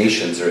 just means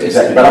nations. Or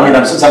Exactly, but I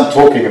mean, since I'm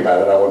talking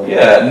about it, I wouldn't...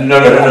 Yeah, no.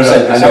 I'm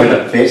saying I some know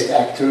of the best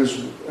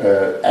actors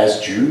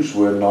as Jews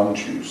were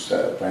non-Jews.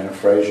 Brandon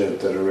Fraser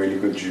did a really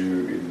good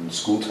Jew in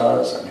School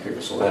Ties. I don't know if you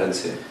ever saw that. I didn't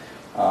see it.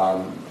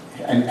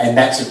 And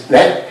that's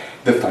that.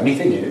 The funny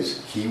thing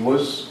is, he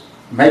was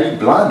maybe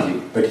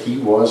blindly, but he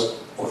was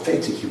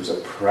authentic. He was a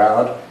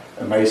proud,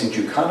 amazing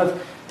Jew. Kind of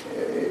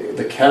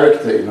the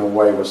character in a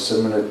way was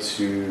similar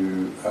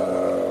to.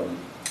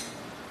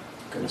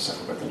 Goodness, I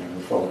forgot the name of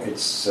the film.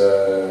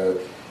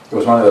 It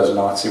was one of those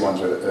Nazi ones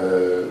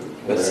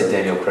With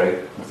Daniel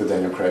Craig. With the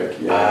Daniel Craig,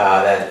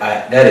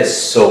 yeah. That is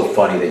so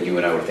funny that you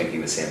and I were thinking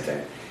the same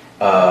thing.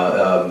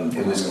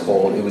 It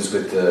was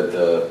with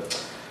the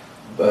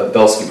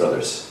Belsky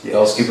Brothers. Yes.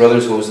 Belsky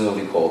Brothers, what was the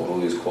movie called? The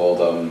movie was called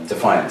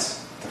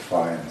Defiance.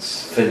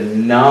 Defiance.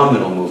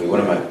 Phenomenal movie. One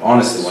of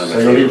my So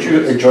favorite you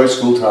movies. enjoy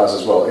School Ties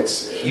as well.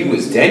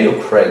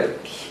 Daniel Craig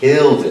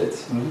killed it.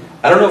 Mm-hmm.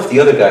 I don't know if the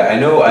other guy, I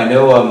know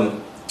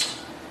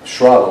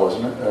Schreiber,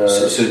 wasn't it?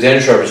 so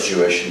Daniel Schreiber is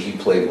Jewish, and he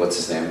played, what's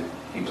his name?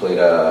 He played,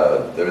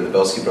 they were the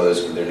Belsky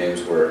Brothers, their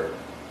names were,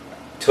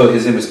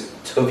 his name was,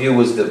 Tovia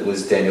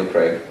was Daniel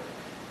Craig.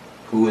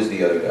 Who was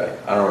the other guy?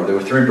 I don't remember. There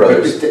were three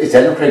brothers. Is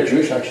Daniel Craig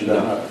Jewish? I actually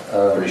don't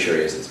know. Pretty sure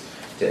he isn't.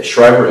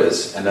 Shriver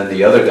is, and then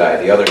the other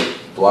guy, the other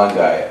blonde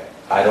guy,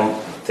 I don't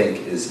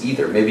think is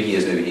either. Maybe he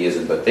is, maybe he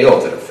isn't, but they all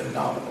did a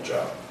phenomenal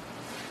job.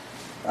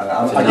 And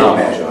I get Phenomenal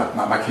mad.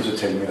 job. My kids were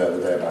telling me the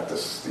other day about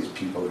these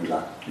people who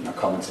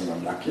commenting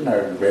on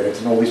Reddit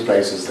and all these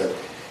places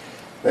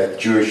that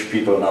Jewish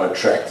people are not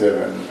attractive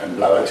and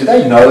blah blah. Do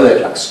they know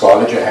that like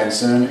Scarlett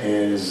Johansson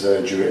is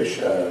Jewish?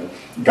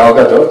 Gal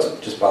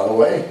Gadot, just by the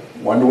way,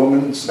 Wonder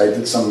Woman. So they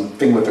did some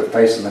thing with her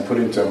face and they put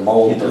it into a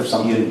mold of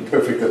something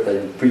perfect that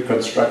they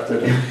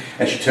pre-constructed,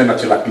 and she turned out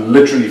to like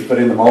literally fit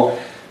in the mold.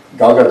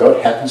 Gal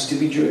Gadot happens to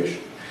be Jewish.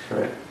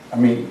 Right. I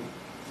mean,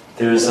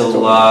 there's a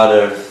lot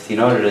of, you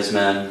know what it is,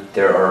 man?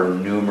 There are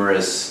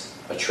numerous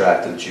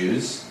attractive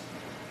Jews,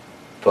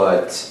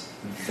 but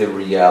the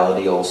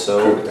reality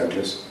also, Kirk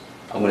Douglas.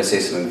 I'm going to say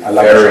something I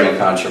love very that.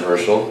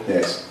 controversial.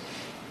 Yes.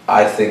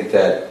 I think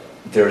that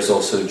there's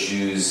also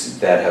Jews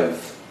that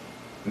have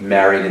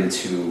married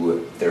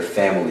into their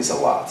families a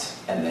lot,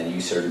 and then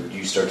you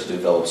start to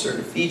develop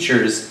certain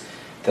features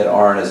that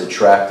aren't as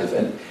attractive.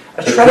 And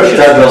attraction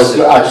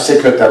I just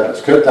said Kirk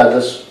Douglas. Kirk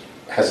Douglas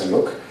has a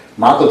look.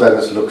 Michael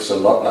Douglas looks a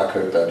lot like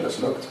Kirk Douglas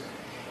looked,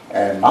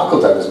 and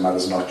Michael Douglas'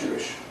 mother's not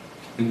Jewish.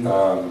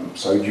 Mm-hmm.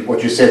 So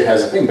what you said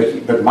has a thing,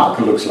 but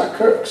Michael looks like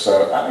Kirk.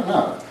 So I don't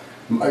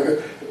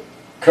know.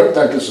 Kirk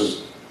Douglas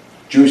is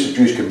Jewish as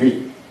Jewish can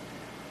be,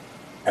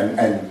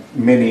 and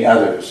many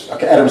others.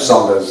 Okay, Adam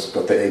Sandler's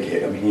got the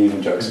egghead. I mean, he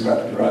even jokes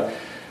about it, right?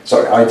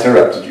 Sorry, I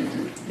interrupted you,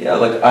 dude. Yeah,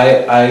 like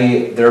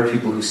there are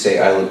people who say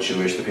I look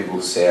Jewish. There are people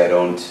who say I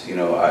don't. You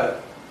know,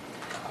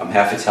 I'm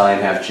half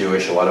Italian, half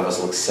Jewish. A lot of us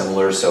look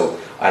similar, so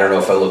I don't know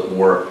if I look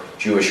more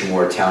Jewish or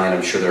more Italian.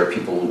 I'm sure there are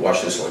people who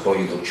watch this like, oh,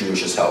 you look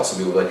Jewish as hell. Some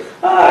people are like,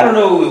 I don't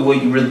know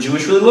what you really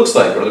Jewish really looks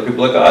like. Or other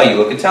people are like, you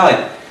look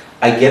Italian.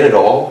 I get it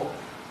all.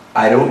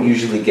 I don't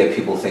usually get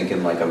people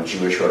thinking like I'm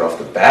Jewish right off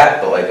the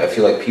bat, but like I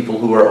feel like people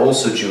who are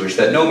also Jewish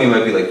that know me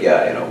might be like,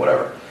 yeah, you know,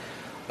 whatever.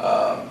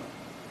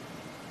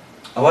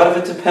 A lot of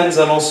it depends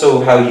on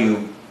also how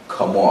you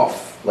come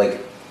off.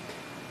 Like,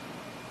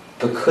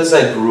 because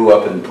I grew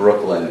up in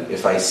Brooklyn,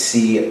 if I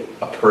see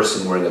a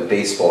person wearing a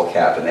baseball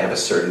cap and they have a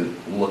certain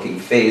looking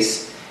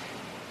face,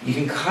 you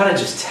can kind of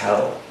just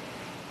tell.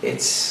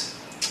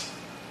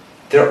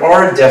 There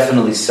are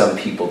definitely some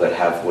people that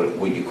have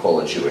what you call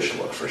a Jewish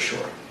look for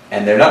sure.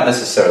 And they're not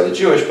necessarily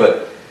Jewish,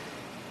 but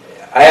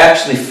I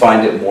actually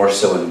find it more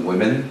so in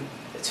women.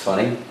 It's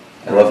funny.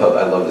 I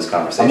love this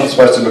conversation. I'm not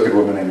supposed to look at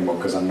women anymore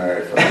because I'm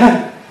married.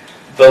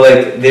 But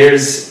like,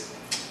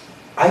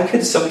 I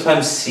could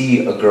sometimes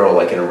see a girl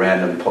like in a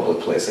random public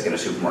place, like in a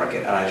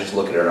supermarket, and I just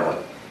look at her and I'm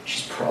like,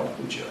 she's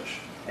probably Jewish.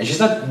 And she's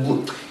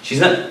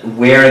not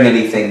wearing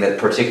anything that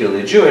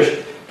particularly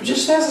Jewish, but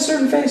just has a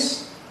certain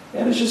face.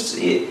 And it's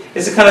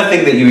the kind of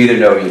thing that you either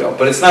know or you don't.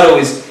 But it's not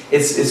always,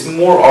 it's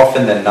more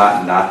often than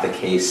not the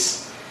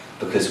case,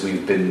 because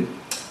we've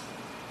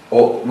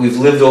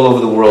lived all over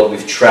the world,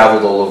 we've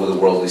traveled all over the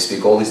world, we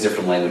speak all these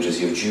different languages,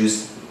 you have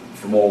Jews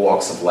from all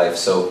walks of life,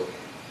 so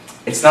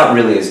it's not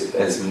really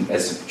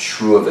as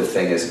true of a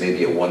thing as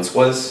maybe it once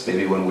was.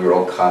 Maybe when we were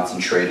all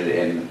concentrated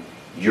in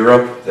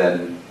Europe,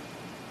 then,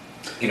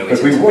 you know,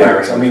 but we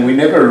weren't. I mean, we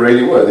never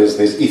really were. There's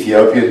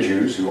Ethiopian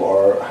Jews who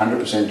are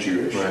 100%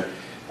 Jewish. Right.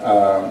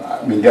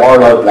 I mean, there are a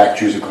lot of black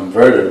Jews who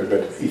converted,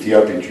 but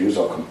Ethiopian Jews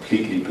are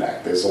completely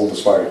black. There's all the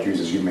Sephardic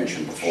Jews, as you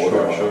mentioned before.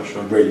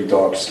 Sure. Really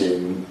dark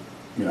skin,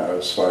 you know,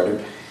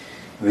 Sephardic.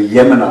 The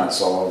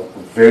Yemenites are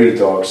very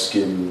dark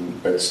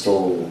skinned, but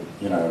still,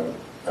 you know,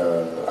 I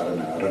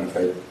don't know if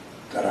they,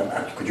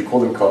 could you call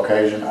them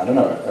Caucasian? I don't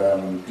know.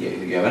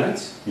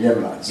 Yemenites?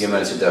 Yemenites.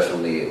 Yemenites are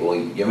definitely,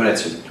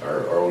 Yemenites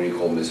are what you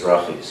call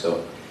Mizrahi,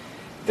 so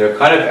they're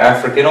kind of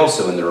African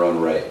also in their own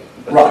right.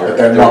 But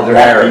they're not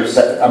black. Arabs.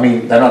 I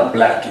mean, they're not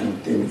black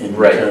in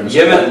right. terms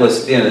Yemen,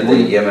 listen, at the end of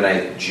the day,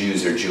 Yemenite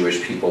Jews are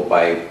Jewish people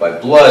by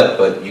blood,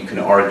 but you can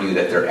argue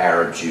that they're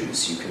Arab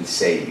Jews. You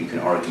can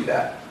argue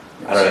that.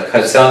 Yes. I don't know.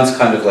 It sounds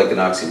kind of like an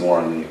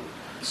oxymoron to you.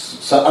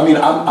 So I mean,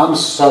 I'm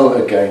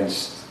so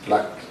against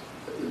like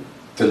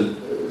the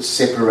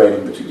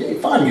separating between. Yeah,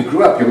 fine. You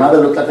grew up. Your mother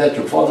looked like that.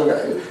 Your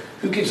father.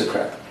 Who gives a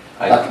crap?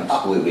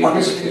 Completely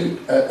honestly,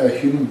 a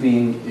human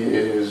being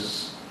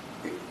is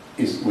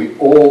we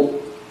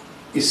all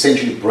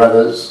essentially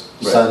brothers,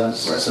 sons,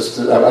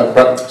 sisters.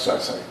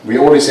 Sorry. We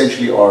all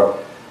essentially are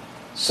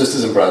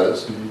sisters and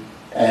brothers,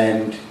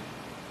 and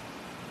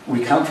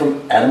we come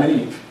from Adam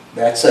and Eve.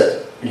 That's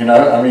it. You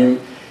know, I mean.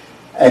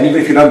 And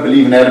even if you don't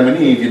believe in Adam and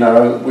Eve, you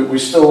know, we're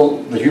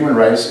still, the human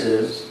race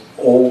is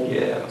all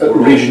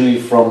originally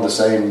from the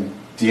same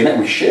DNA.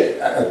 We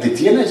share. The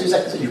DNA is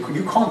exactly the same.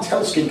 You can't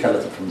tell skin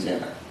color from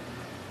DNA.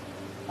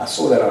 I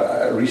saw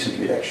that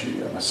recently,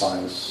 actually, on a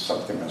science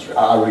something.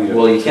 I read it.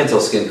 Well, you can't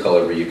tell skin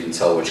color, but you can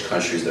tell which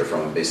countries they're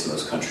from, and based on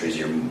those countries,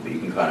 you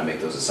can kind of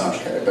make those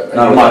assumptions. Okay, but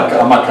I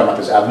might come up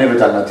as, I've never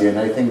done my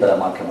DNA thing, but I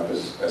might come up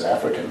as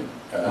African.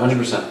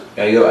 100%.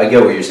 I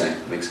get what you're saying.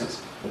 It makes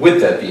sense.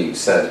 With that being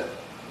said,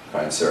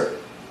 fine, sir,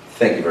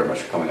 thank you very much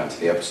for coming on to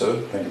the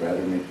episode. Thank you for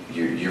having me.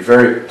 You're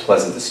very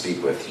pleasant to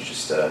speak with. You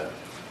just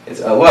It's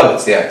a lot of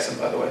it's the accent,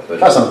 by the way. But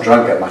Plus, I'm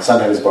drunk. My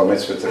son had his bar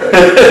mitzvah today.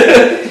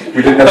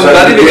 We didn't have I'm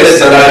not even gonna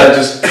so deny I it.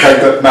 just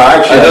no,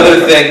 actually.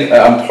 another thing,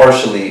 I'm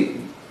partially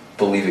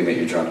believing that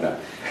you're drunk now.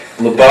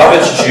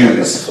 Lubavitch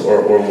Jews,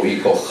 or what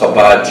you call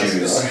Chabad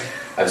Jews,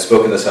 I've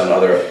spoken this on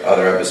other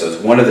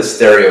episodes. One of the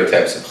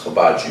stereotypes of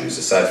Chabad Jews,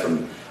 aside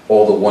from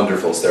all the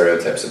wonderful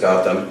stereotypes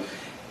about them,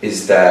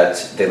 is that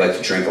they like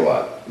to drink a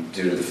lot,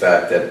 due to the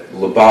fact that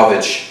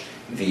Lubavitch,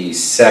 the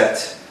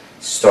sect,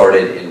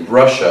 started in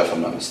Russia, if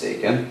I'm not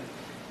mistaken,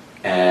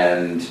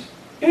 and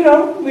we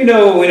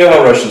know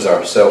how Russians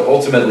are. So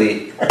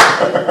ultimately,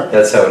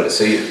 that's how it is.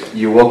 So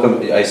you're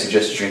welcome. I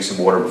suggest you drink some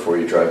water before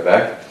you drive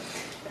back.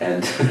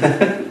 And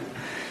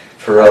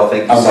Pharrell,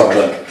 thank you so much.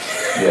 Drunk.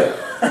 Yeah,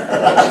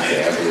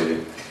 okay, I believe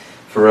you.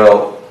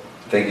 Pharrell,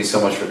 thank you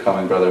so much for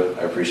coming, brother.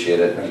 I appreciate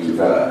it. Thank you,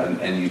 man.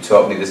 And you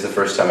taught me. This is the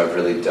first time I've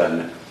really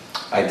done.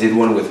 I did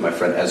one with my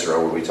friend Ezra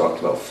where we talked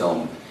about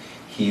film.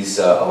 He's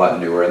a lot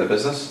newer in the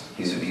business.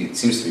 He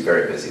seems to be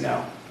very busy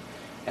now,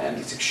 and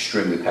he's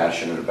extremely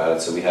passionate about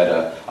it. So we had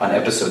on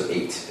episode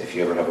 8, if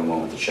you ever have a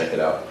moment to check it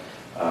out,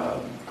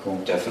 Cool.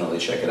 definitely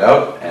check it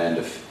out. And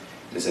if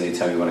there's any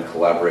time you want to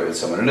collaborate with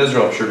someone in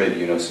Israel, I'm sure maybe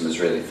you know some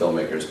Israeli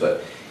filmmakers,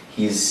 but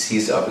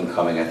he's up and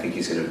coming. I think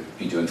he's going to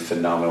be doing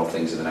phenomenal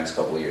things in the next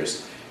couple of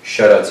years.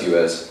 Shout out to you,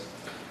 Ez.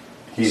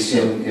 He's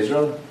in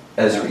Israel?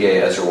 Ezra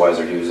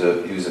Weiser.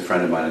 He was a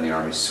friend of mine in the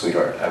army.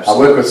 Sweetheart, I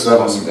absolutely. work with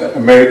some Awesome guy.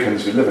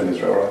 Americans who live in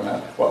Israel right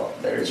now. Well,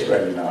 they're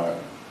Israeli now,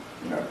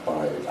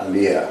 by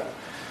Aliyah.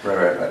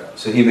 Right.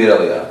 So he made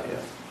Aliyah,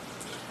 yeah.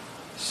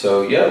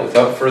 So yeah,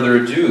 without further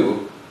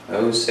ado, I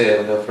always say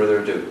without further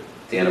ado,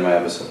 at the end of my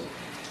episode.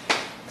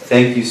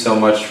 Thank you so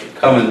much for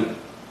coming.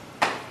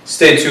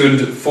 Stay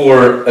tuned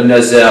for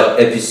another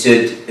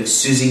episode of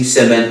Soothing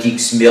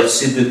Semantics.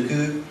 Merci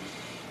beaucoup.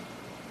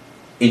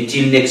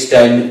 Until next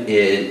time,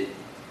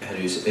 how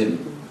do you say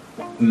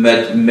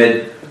Madame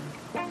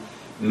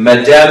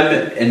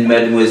and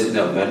Mademoiselle.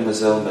 No,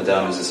 Mademoiselle,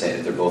 Madame is the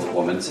same. They're both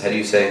women. How do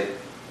you say?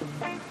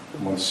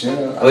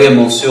 Monsieur. Oh yeah,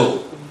 Monsieur.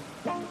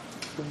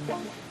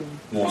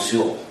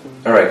 Monsieur.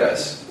 All right,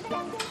 guys.